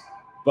gyms.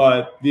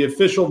 But the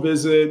official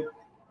visit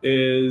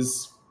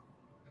is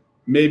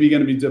maybe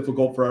going to be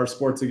difficult for our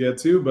sport to get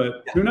to,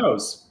 but who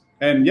knows?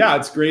 And yeah,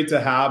 it's great to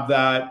have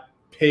that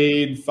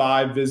paid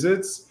 5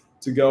 visits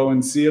to go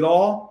and see it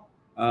all.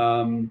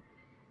 But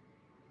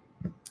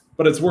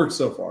it's worked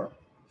so far.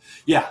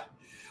 Yeah.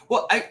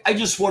 Well, I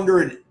just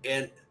wonder,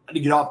 and to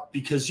get off,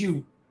 because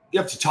you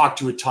have to talk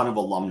to a ton of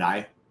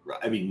alumni.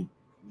 I mean,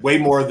 way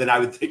more than I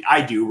would think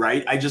I do,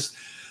 right?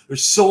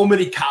 There's so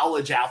many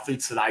college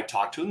athletes that I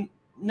talk to,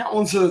 not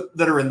ones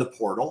that are in the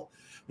portal,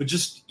 but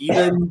just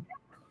even,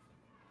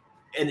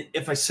 and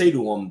if I say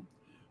to them,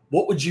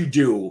 what would you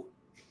do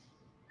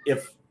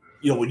if,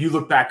 when you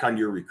look back on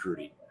your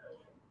recruiting?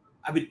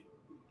 I mean,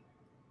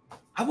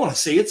 I want to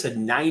say it's a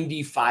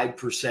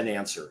 95%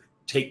 answer.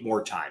 Take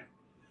more time.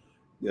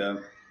 Yeah.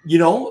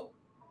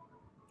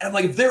 And I'm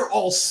like, if they're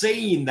all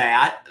saying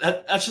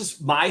that's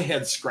just my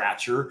head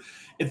scratcher.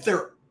 If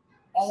they're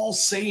all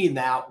saying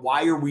that,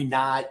 why are we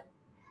not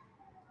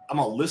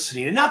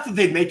listening? And not that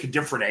they'd make a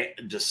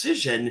different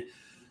decision.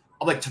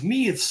 I'm like, to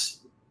me, it's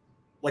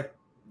like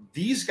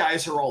these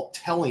guys are all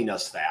telling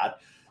us that.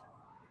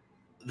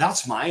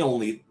 That's my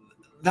only.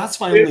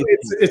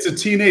 It's a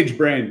teenage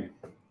brain.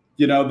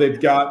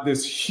 They've got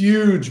this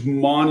huge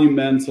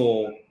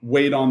monumental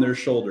weight on their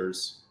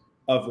shoulders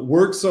of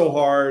work so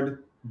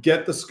hard,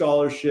 get the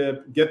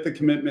scholarship, get the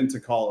commitment to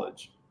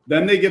college.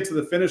 Then they get to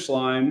the finish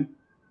line,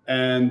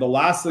 and the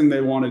last thing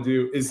they want to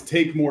do is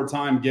take more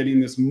time getting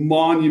this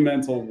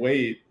monumental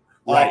weight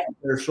off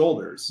their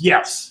shoulders.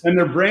 Yes. And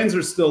their brains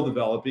are still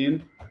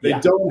developing. They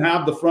don't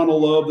have the frontal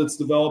lobe that's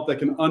developed that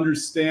can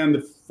understand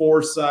the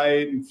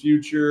foresight and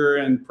future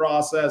and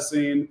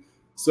processing.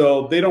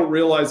 So they don't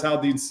realize how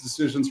these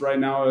decisions right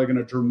now are going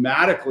to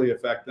dramatically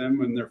affect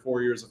them in their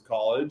 4 years of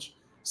college.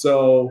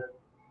 So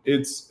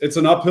it's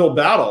an uphill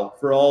battle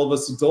for all of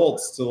us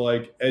adults to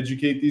like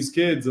educate these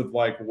kids of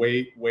like,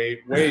 wait,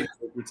 take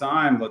your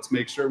time. Let's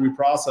make sure we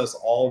process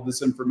all of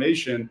this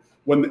information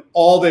when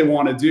all they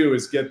want to do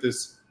is get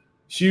this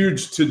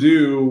huge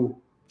to-do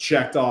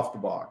checked off the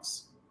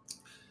box.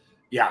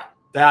 Yeah,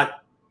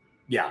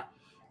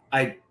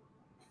 I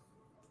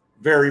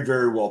very,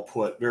 very well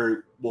put. Very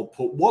well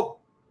put. What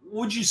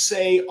would you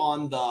say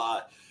on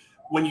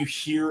when you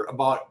hear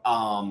about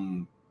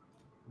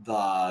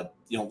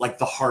like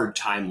the hard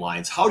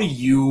timelines? How do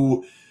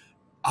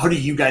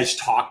you guys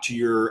talk to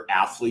your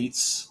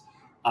athletes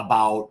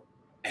about,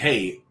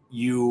 hey,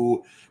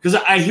 because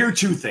I hear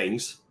two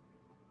things.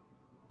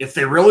 If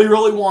they really,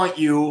 really want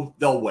you,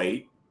 they'll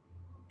wait.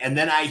 And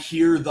then I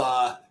hear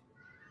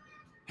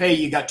hey,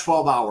 you got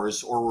 12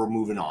 hours or we're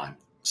moving on.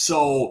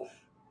 So,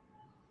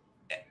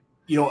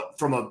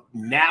 from a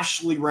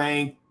nationally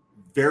ranked,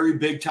 very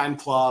big time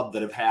club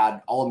that have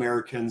had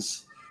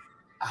All-Americans,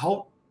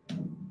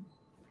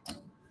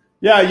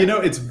 yeah,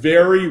 it's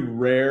very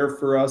rare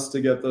for us to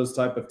get those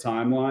type of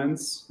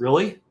timelines.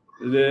 Really?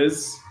 It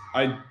is.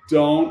 I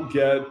don't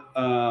get,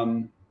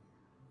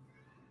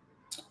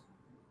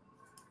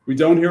 we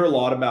don't hear a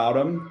lot about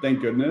them, thank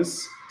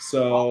goodness.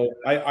 So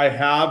I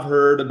have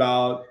heard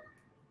about,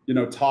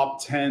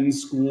 top 10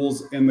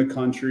 schools in the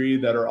country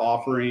that are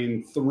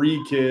offering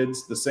 3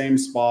 kids the same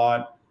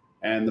spot.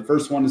 And the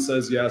first one that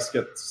says yes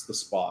gets the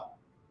spot.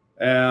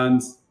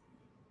 And,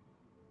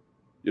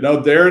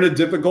 they're in a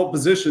difficult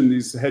position,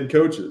 these head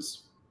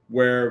coaches,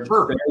 where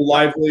sure, their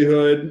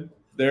livelihood,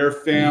 their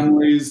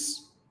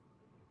families,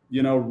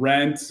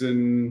 rent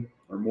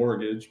or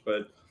mortgage,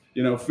 but,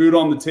 food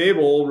on the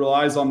table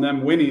relies on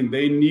them winning.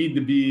 They need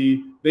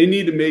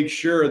to make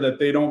sure that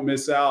they don't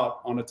miss out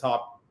on a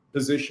top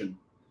position.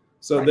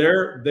 So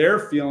right. They're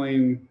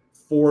feeling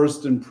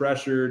forced and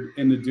pressured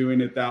into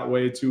doing it that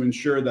way to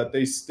ensure that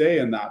they stay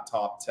in that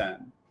top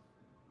 10.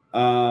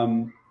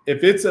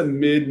 If it's a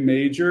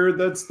mid-major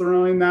that's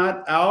throwing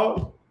that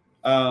out,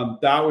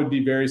 that would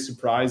be very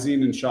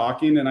surprising and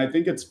shocking. And I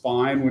think it's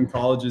fine when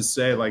colleges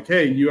say like,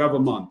 hey, you have a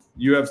month,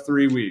 you have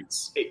 3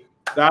 weeks.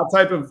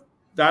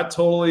 That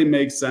totally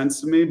makes sense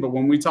to me. But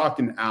when we talk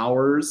in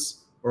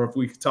hours, or if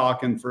we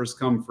talk in first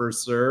come,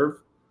 first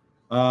serve,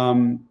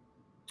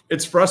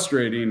 it's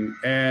frustrating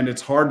and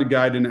it's hard to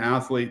guide an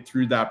athlete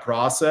through that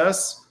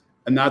process.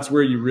 And that's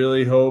where you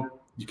really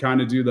hope you kind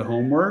of do the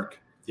homework.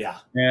 Yeah.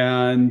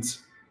 And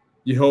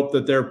you hope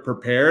that they're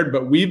prepared.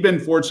 But we've been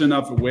fortunate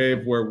enough at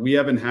Wave where we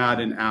haven't had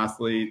an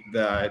athlete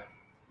that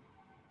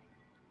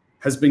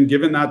has been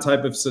given that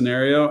type of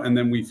scenario and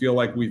then we feel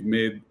like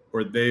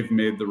they've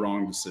made the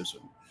wrong decision.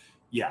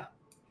 Yeah.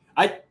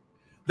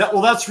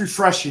 That's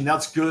refreshing.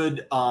 That's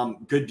good.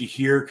 Good to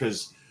hear,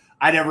 because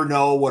I never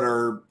know what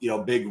are,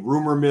 big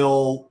rumor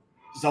mill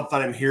stuff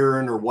that I'm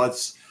hearing or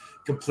what's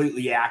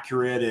completely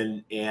accurate.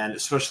 And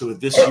especially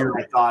with this year,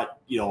 I thought,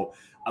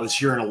 I was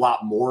hearing a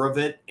lot more of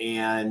it.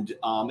 And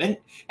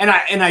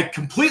I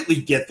completely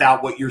get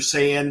that, what you're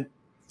saying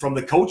from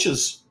the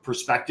coach's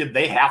perspective.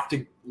 They have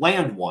to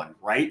land one,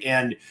 right?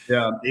 And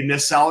they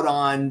miss out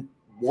on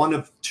 1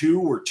 of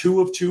 2 or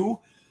 2 of 2.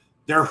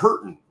 They're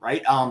hurting,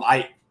 right?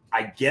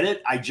 I get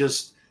it. I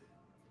just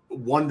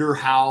wonder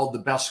how the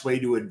best way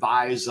to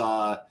advise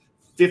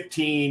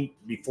 15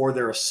 before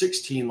they're a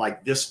 16,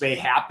 like this may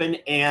happen.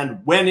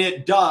 And when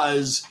it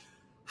does,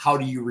 how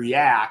do you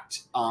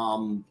react?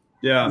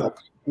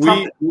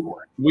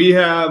 We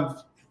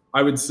have,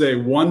 I would say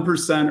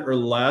 1% or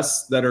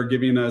less that are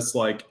giving us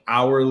like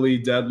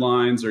hourly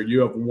deadlines, or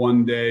you have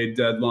 1-day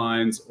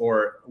deadlines,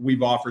 or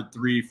we've offered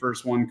 3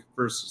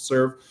 first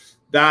serve.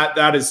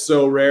 That is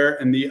so rare.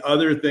 And the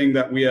other thing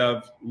that we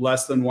have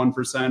less than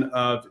 1%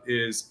 of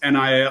is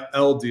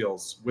NIL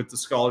deals with the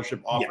scholarship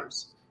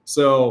offers. Yeah.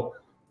 So,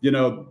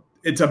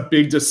 it's a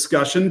big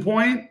discussion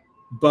point,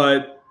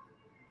 but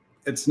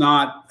it's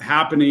not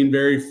happening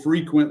very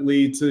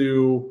frequently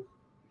to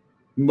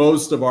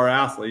most of our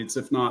athletes,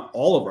 if not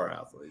all of our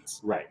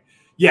athletes. Right.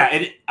 Yeah,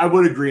 and I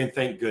would agree, and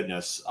thank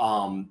goodness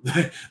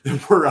that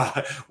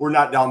we're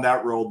not down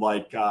that road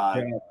like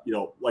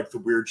like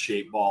the weird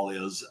shaped ball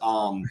is.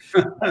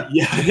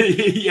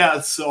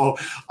 Yeah. So,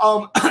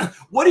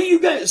 what do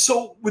you guys?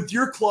 So, with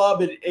your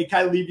club, and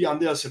kind of leave you on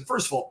this. And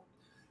first of all,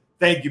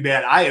 thank you,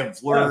 man. I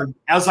have learned,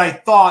 as I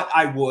thought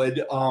I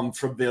would,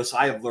 from this.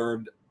 I have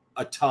learned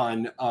a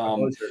ton.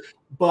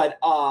 But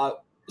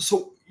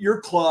so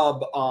your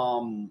club,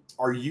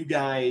 are you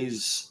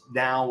guys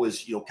now,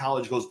 as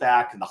college goes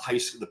back and the high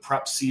school, the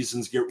prep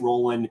seasons get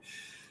rolling,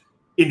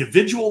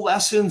 individual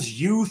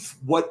lessons, youth,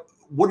 what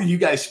are you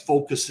guys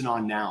focusing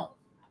on now?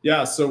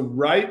 Yeah, so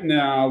right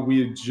now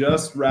we had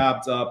just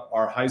wrapped up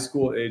our high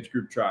school age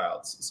group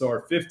tryouts. So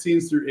our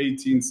 15s through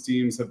 18s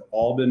teams have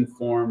all been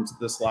formed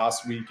this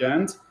last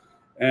weekend.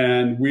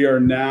 And we are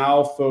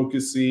now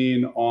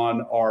focusing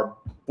on our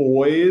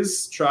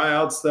boys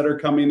tryouts that are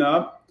coming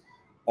up,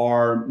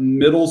 our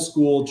middle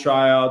school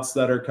tryouts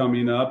that are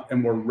coming up,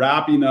 and we're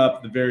wrapping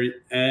up the very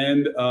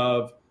end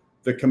of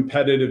the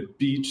competitive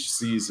beach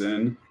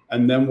season.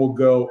 And then we'll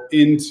go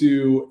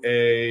into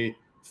a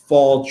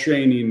fall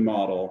training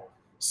model.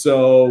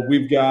 So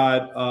we've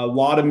got a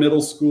lot of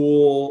middle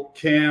school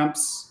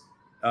camps,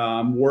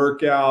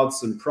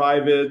 workouts and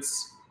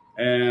privates,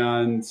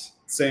 and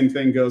same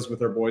thing goes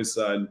with our boys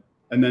side.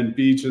 And then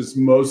beach is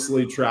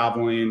mostly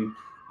traveling,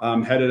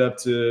 headed up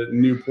to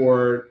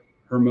Newport,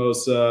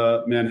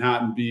 Hermosa,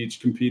 Manhattan Beach,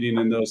 competing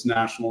in those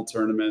national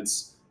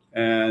tournaments,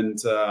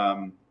 and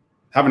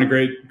having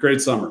a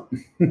great summer.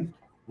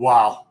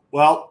 Wow.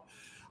 Well,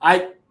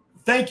 I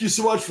thank you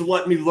so much for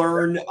letting me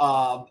learn,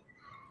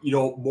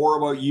 more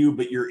about you,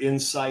 but your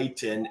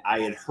insight. And I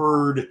had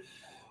heard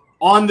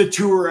on the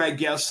tour, I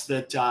guess,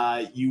 that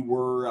you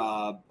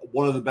were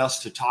one of the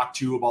best to talk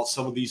to about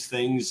some of these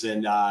things,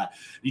 and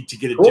need to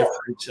get a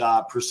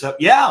different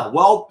perception. Yeah,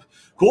 well,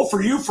 cool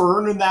for you for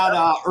earning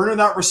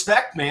that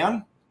respect,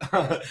 man.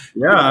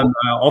 Yeah,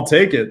 I'll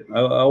take it.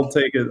 I'll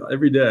take it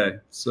every day.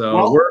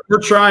 So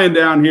we're trying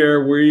down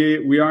here.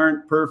 We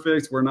aren't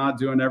perfect. We're not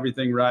doing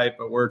everything right,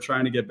 but we're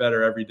trying to get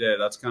better every day.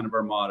 That's kind of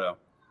our motto.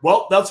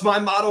 Well, that's my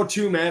motto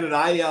too, man. And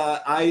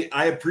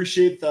I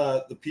appreciate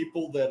the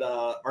people that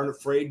aren't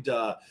afraid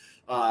to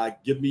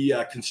give me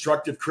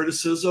constructive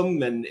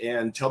criticism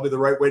and tell me the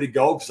right way to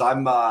go, because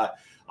I'm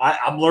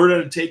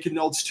learning and taking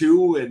notes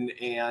too, and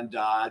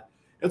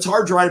it's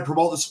hard trying to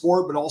promote the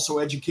sport, but also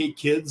educate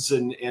kids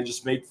and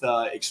just make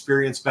the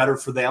experience better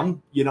for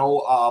them,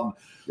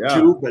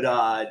 too.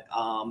 But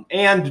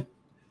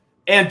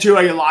and too,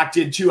 I get locked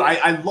in too.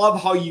 I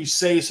love how you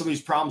say some of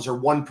these problems are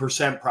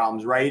 1%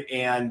 problems, right?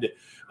 And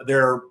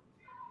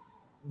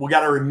we got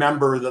to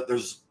remember that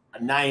there's a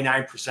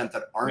 99%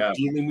 that aren't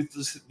dealing with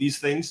these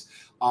things.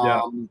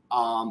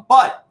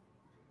 But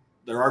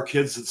there are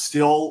kids that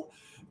still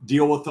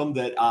deal with them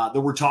that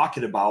we're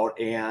talking about.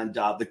 And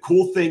the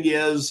cool thing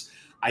is,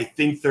 I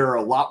think there are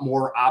a lot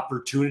more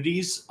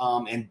opportunities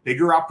and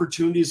bigger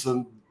opportunities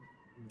than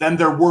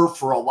there were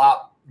for a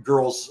lot of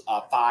girls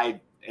 5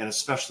 and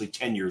especially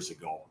 10 years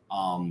ago.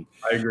 I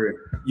agree.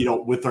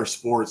 With our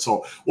sport.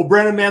 So, well,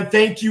 Brennan, man,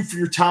 thank you for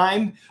your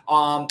time.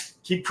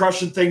 Keep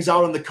crushing things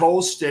out on the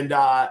coast, and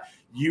those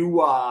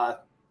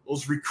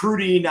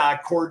recruiting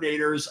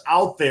coordinators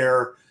out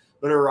there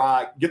better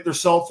get their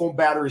cell phone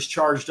batteries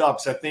charged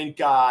up. So I think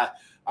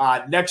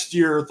next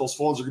year those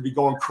phones are going to be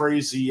going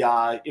crazy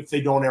if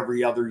they don't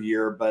every other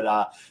year.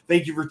 But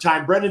thank you for your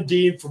time, Brennan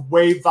Dean from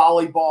Wave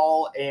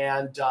Volleyball,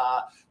 and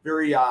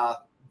very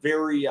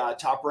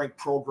top-ranked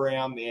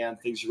program, and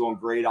things are going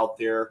great out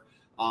there.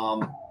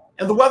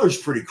 And the weather's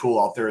pretty cool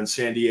out there in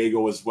San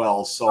Diego as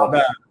well. So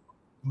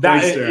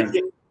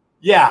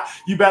yeah,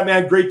 you bet,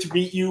 man. Great to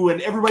meet you.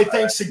 And everybody,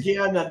 thanks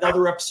again.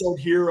 Another episode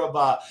here of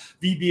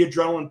VB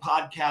Adrenaline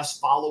Podcast.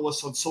 Follow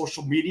us on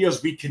social media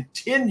as we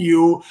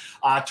continue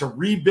to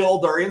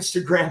rebuild our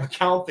Instagram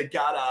account that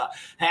got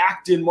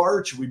hacked in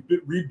March. We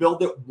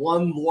rebuild it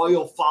one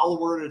loyal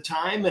follower at a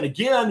time. And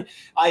again,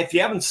 if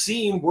you haven't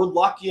seen, we're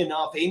lucky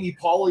enough. Amy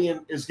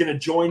Paulian is going to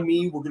join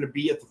me. We're going to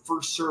be at the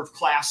First Serve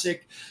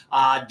Classic,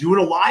 doing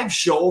a live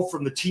show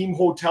from the team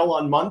hotel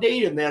on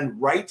Monday, and then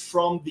right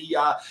from the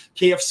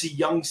KFC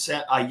Yum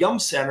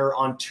Center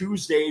on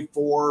Tuesday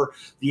for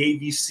the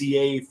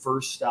AVCA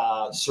First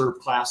Serve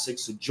Classic.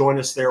 So join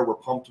us there. We're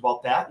pumped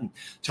about that. And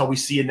until we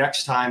see you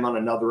next time on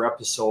another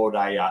episode,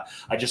 I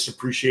just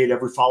appreciate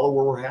every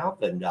follower we have,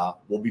 and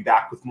we'll be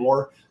back with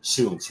more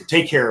soon. So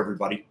take care,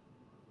 everybody.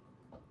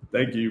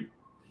 Thank you.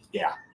 Yeah.